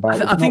feeling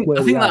about it. I think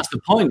that's the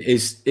point.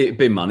 Is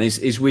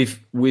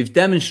we've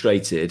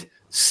demonstrated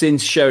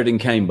since Sheridan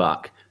came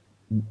back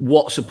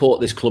what support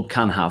this club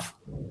can have.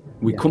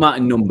 We come out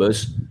in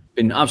numbers,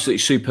 been absolutely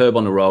superb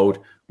on the road.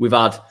 We've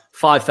had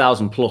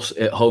 5,000 plus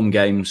at home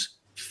games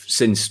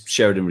since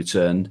Sheridan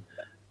returned.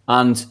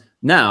 And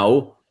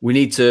now we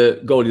need to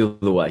go the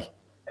other way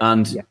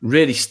and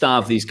really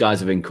starve these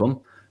guys of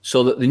income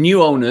so that the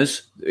new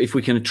owners, if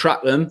we can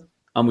attract them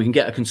and we can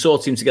get a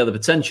consortium together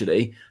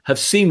potentially, have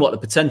seen what the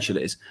potential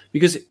is.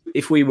 Because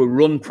if we were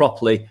run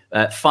properly,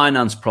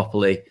 financed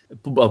properly,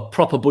 a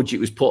proper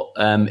budget was put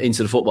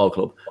into the football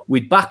club,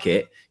 we'd back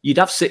it. You'd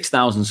have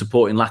 6,000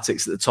 supporting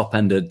Latics at the top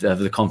end of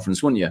the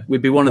conference, wouldn't you?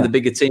 We'd be one of the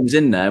bigger teams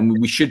in there, and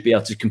we should be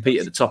able to compete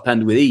at the top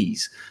end with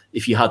ease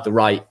if you had the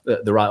right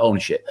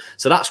ownership.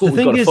 So that's what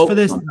we've got to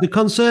focus on. The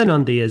concern,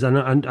 Andy, is, and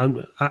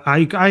I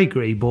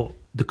agree, but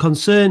the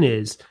concern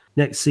is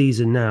next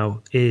season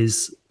now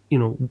is,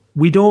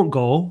 we don't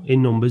go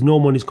in numbers. No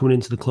money's coming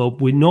into the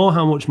club. We know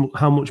how much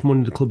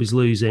money the club is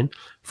losing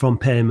from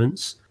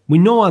payments. We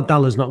know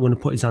Abdallah's not going to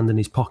put his hand in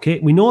his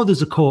pocket. We know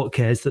there's a court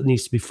case that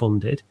needs to be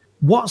funded.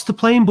 What's the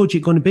playing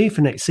budget going to be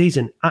for next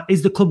season?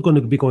 Is the club going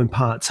to be going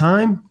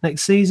part-time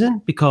next season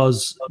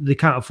because they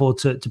can't afford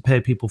to pay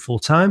people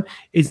full-time?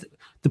 Is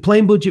the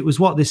playing budget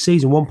was what this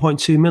season?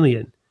 1.2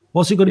 million.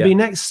 What's it going to be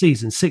next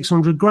season?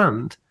 600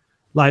 grand?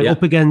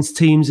 Up against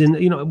teams in,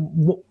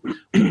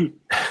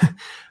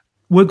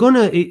 we're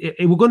going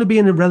to be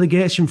in a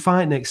relegation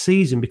fight next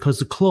season because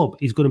the club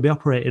is going to be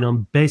operating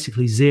on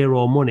basically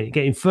zero money,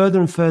 getting further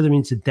and further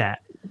into debt.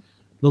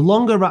 The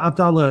longer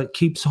Abdallah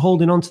keeps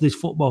holding on to this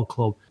football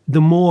club, the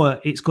more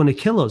it's going to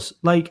kill us.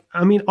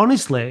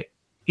 Honestly,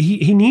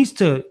 he needs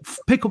to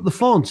pick up the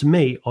phone to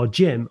me or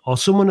Jim or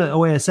someone at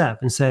OASF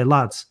and say,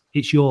 lads,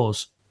 it's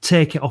yours.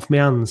 Take it off my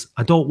hands.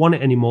 I don't want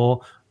it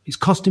anymore. It's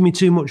costing me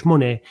too much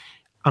money.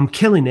 I'm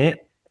killing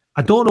it.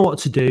 I don't know what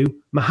to do.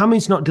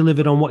 Mohammed's not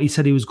delivered on what he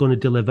said he was going to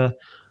deliver.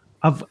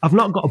 I've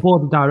not got a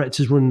board of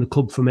directors running the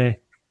club for me.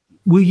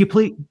 Will you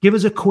please give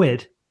us a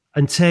quid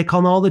and take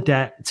on all the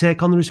debt,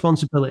 take on the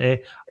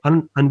responsibility,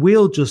 and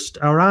we'll just,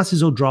 our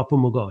asses will drop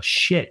and we'll go,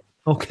 shit,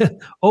 okay.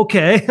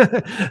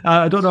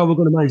 I don't know how we're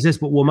going to manage this,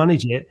 but we'll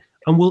manage it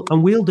and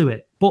we'll do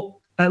it. But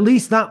at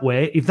least that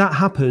way, if that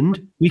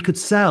happened, we could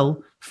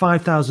sell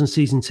 5,000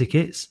 season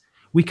tickets,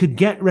 we could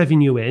get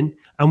revenue in,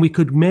 and we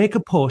could make a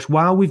push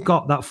while we've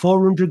got that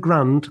 400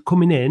 grand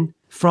coming in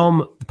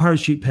from the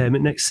parachute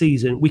payment next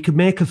season. We could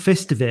make a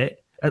fist of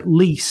it, at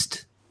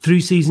least through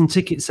season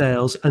ticket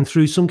sales and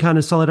through some kind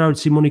of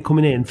solidarity money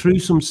coming in, through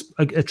some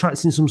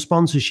attracting some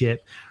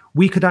sponsorship.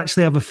 We could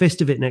actually have a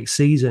fist of it next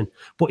season.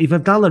 But if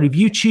Abdallah, if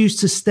you choose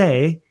to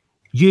stay,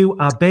 you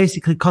are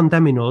basically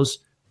condemning us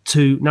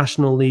to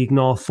National League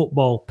North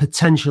football,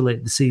 potentially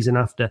the season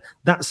after.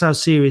 That's how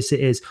serious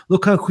it is.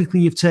 Look how quickly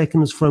you've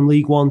taken us from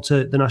League One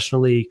to the National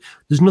League.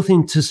 There's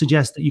nothing to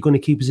suggest that you're going to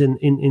keep us in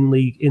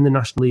the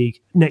National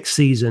League next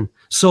season.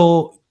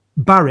 So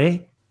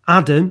Barry,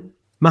 Adam,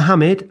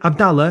 Mohammed,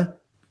 Abdallah,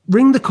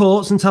 ring the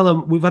courts and tell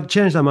them we've had to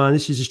change our mind.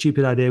 This is a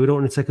stupid idea. We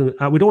don't want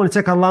to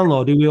take our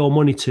landlord who we owe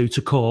money to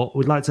court.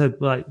 We'd like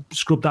to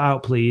scrub that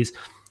out, please,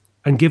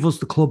 and give us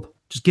the club.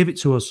 Just give it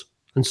to us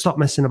and stop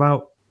messing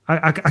about.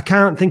 I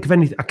can't think of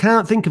anything. I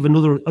can't think of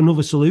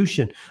another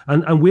solution.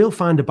 And we'll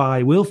find a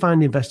buy. We'll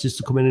find investors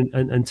to come in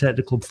and take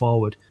the club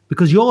forward,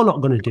 because you're not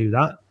going to do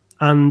that.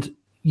 And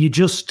you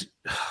just,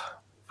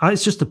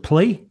 it's just a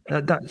plea.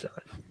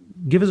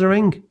 Give us a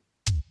ring.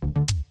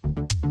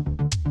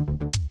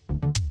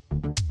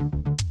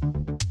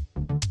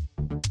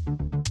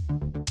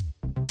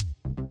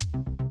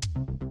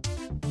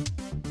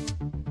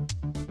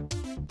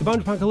 The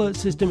Boundary Park Alert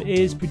System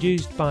is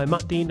produced by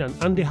Matt Dean and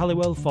Andy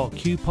Halliwell for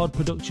QPod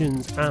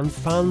Productions and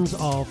fans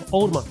of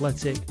Oldham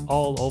Athletic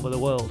all over the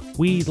world.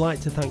 We'd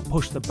like to thank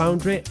Push the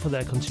Boundary for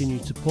their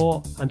continued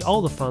support and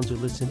all the fans who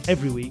listen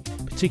every week,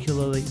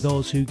 particularly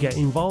those who get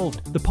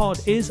involved. The pod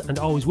is and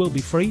always will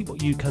be free,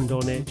 but you can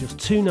donate just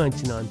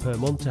 $2.99 per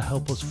month to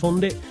help us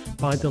fund it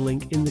by the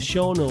link in the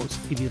show notes.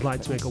 If you'd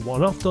like to make a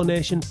one-off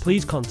donation,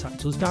 please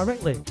contact us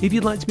directly. If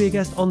you'd like to be a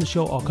guest on the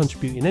show or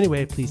contribute in any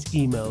way, please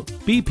email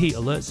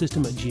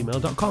bpalertsystem@gmail.com.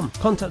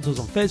 Contact us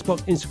on Facebook,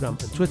 Instagram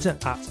and Twitter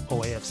at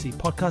OAFC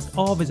Podcast,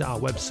 or visit our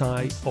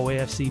website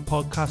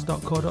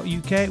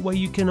oafcpodcast.co.uk, where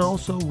you can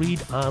also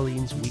read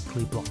Arlene's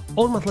weekly blog.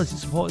 Oldham Athletic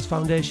Supporters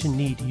Foundation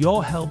need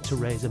your help to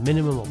raise a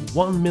minimum of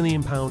 £1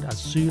 million as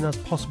soon as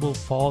possible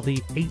for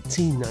the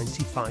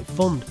 1895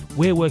 fund.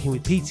 We're working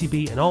with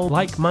PTB and all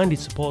like-minded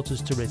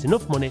supporters to raise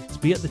enough money to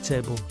be at the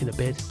table in a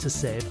bid to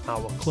save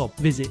our club.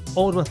 Visit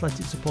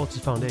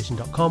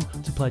oldhamathletic.supportersfoundation.com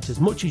to pledge as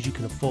much as you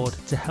can afford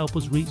to help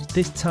us reach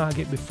this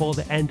target before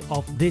the end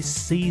of this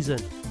season.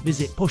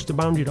 Visit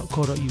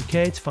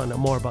pushtheboundary.co.uk to find out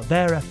more about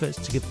their efforts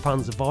to give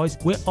fans a voice.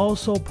 We're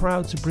also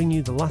proud to bring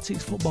you the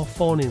Latics Football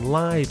Phone-In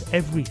live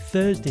every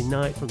Thursday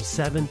night from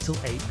 7 till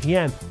 8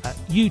 p.m. at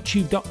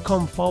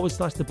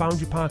youtube.com/the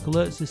Boundary Park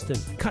Alert System.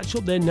 Catch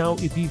up there now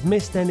if you've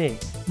missed any.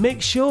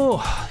 Make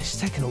sure, it's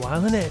taken a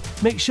while, isn't it?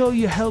 Make sure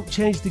you help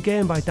change the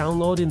game by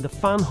downloading the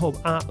Fan Hub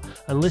app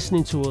and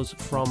listening to us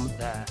from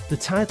there. The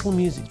title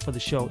music for the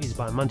show is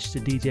by Manchester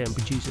DJ and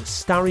producer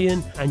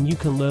Starion, and you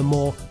can learn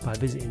more by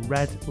visiting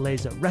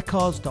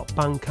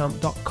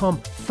redlaserrecords.bandcamp.com.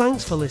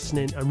 Thanks for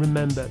listening, and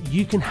remember,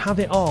 you can have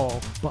it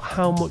all, but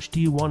how much do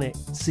you want it?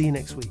 See you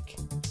next week.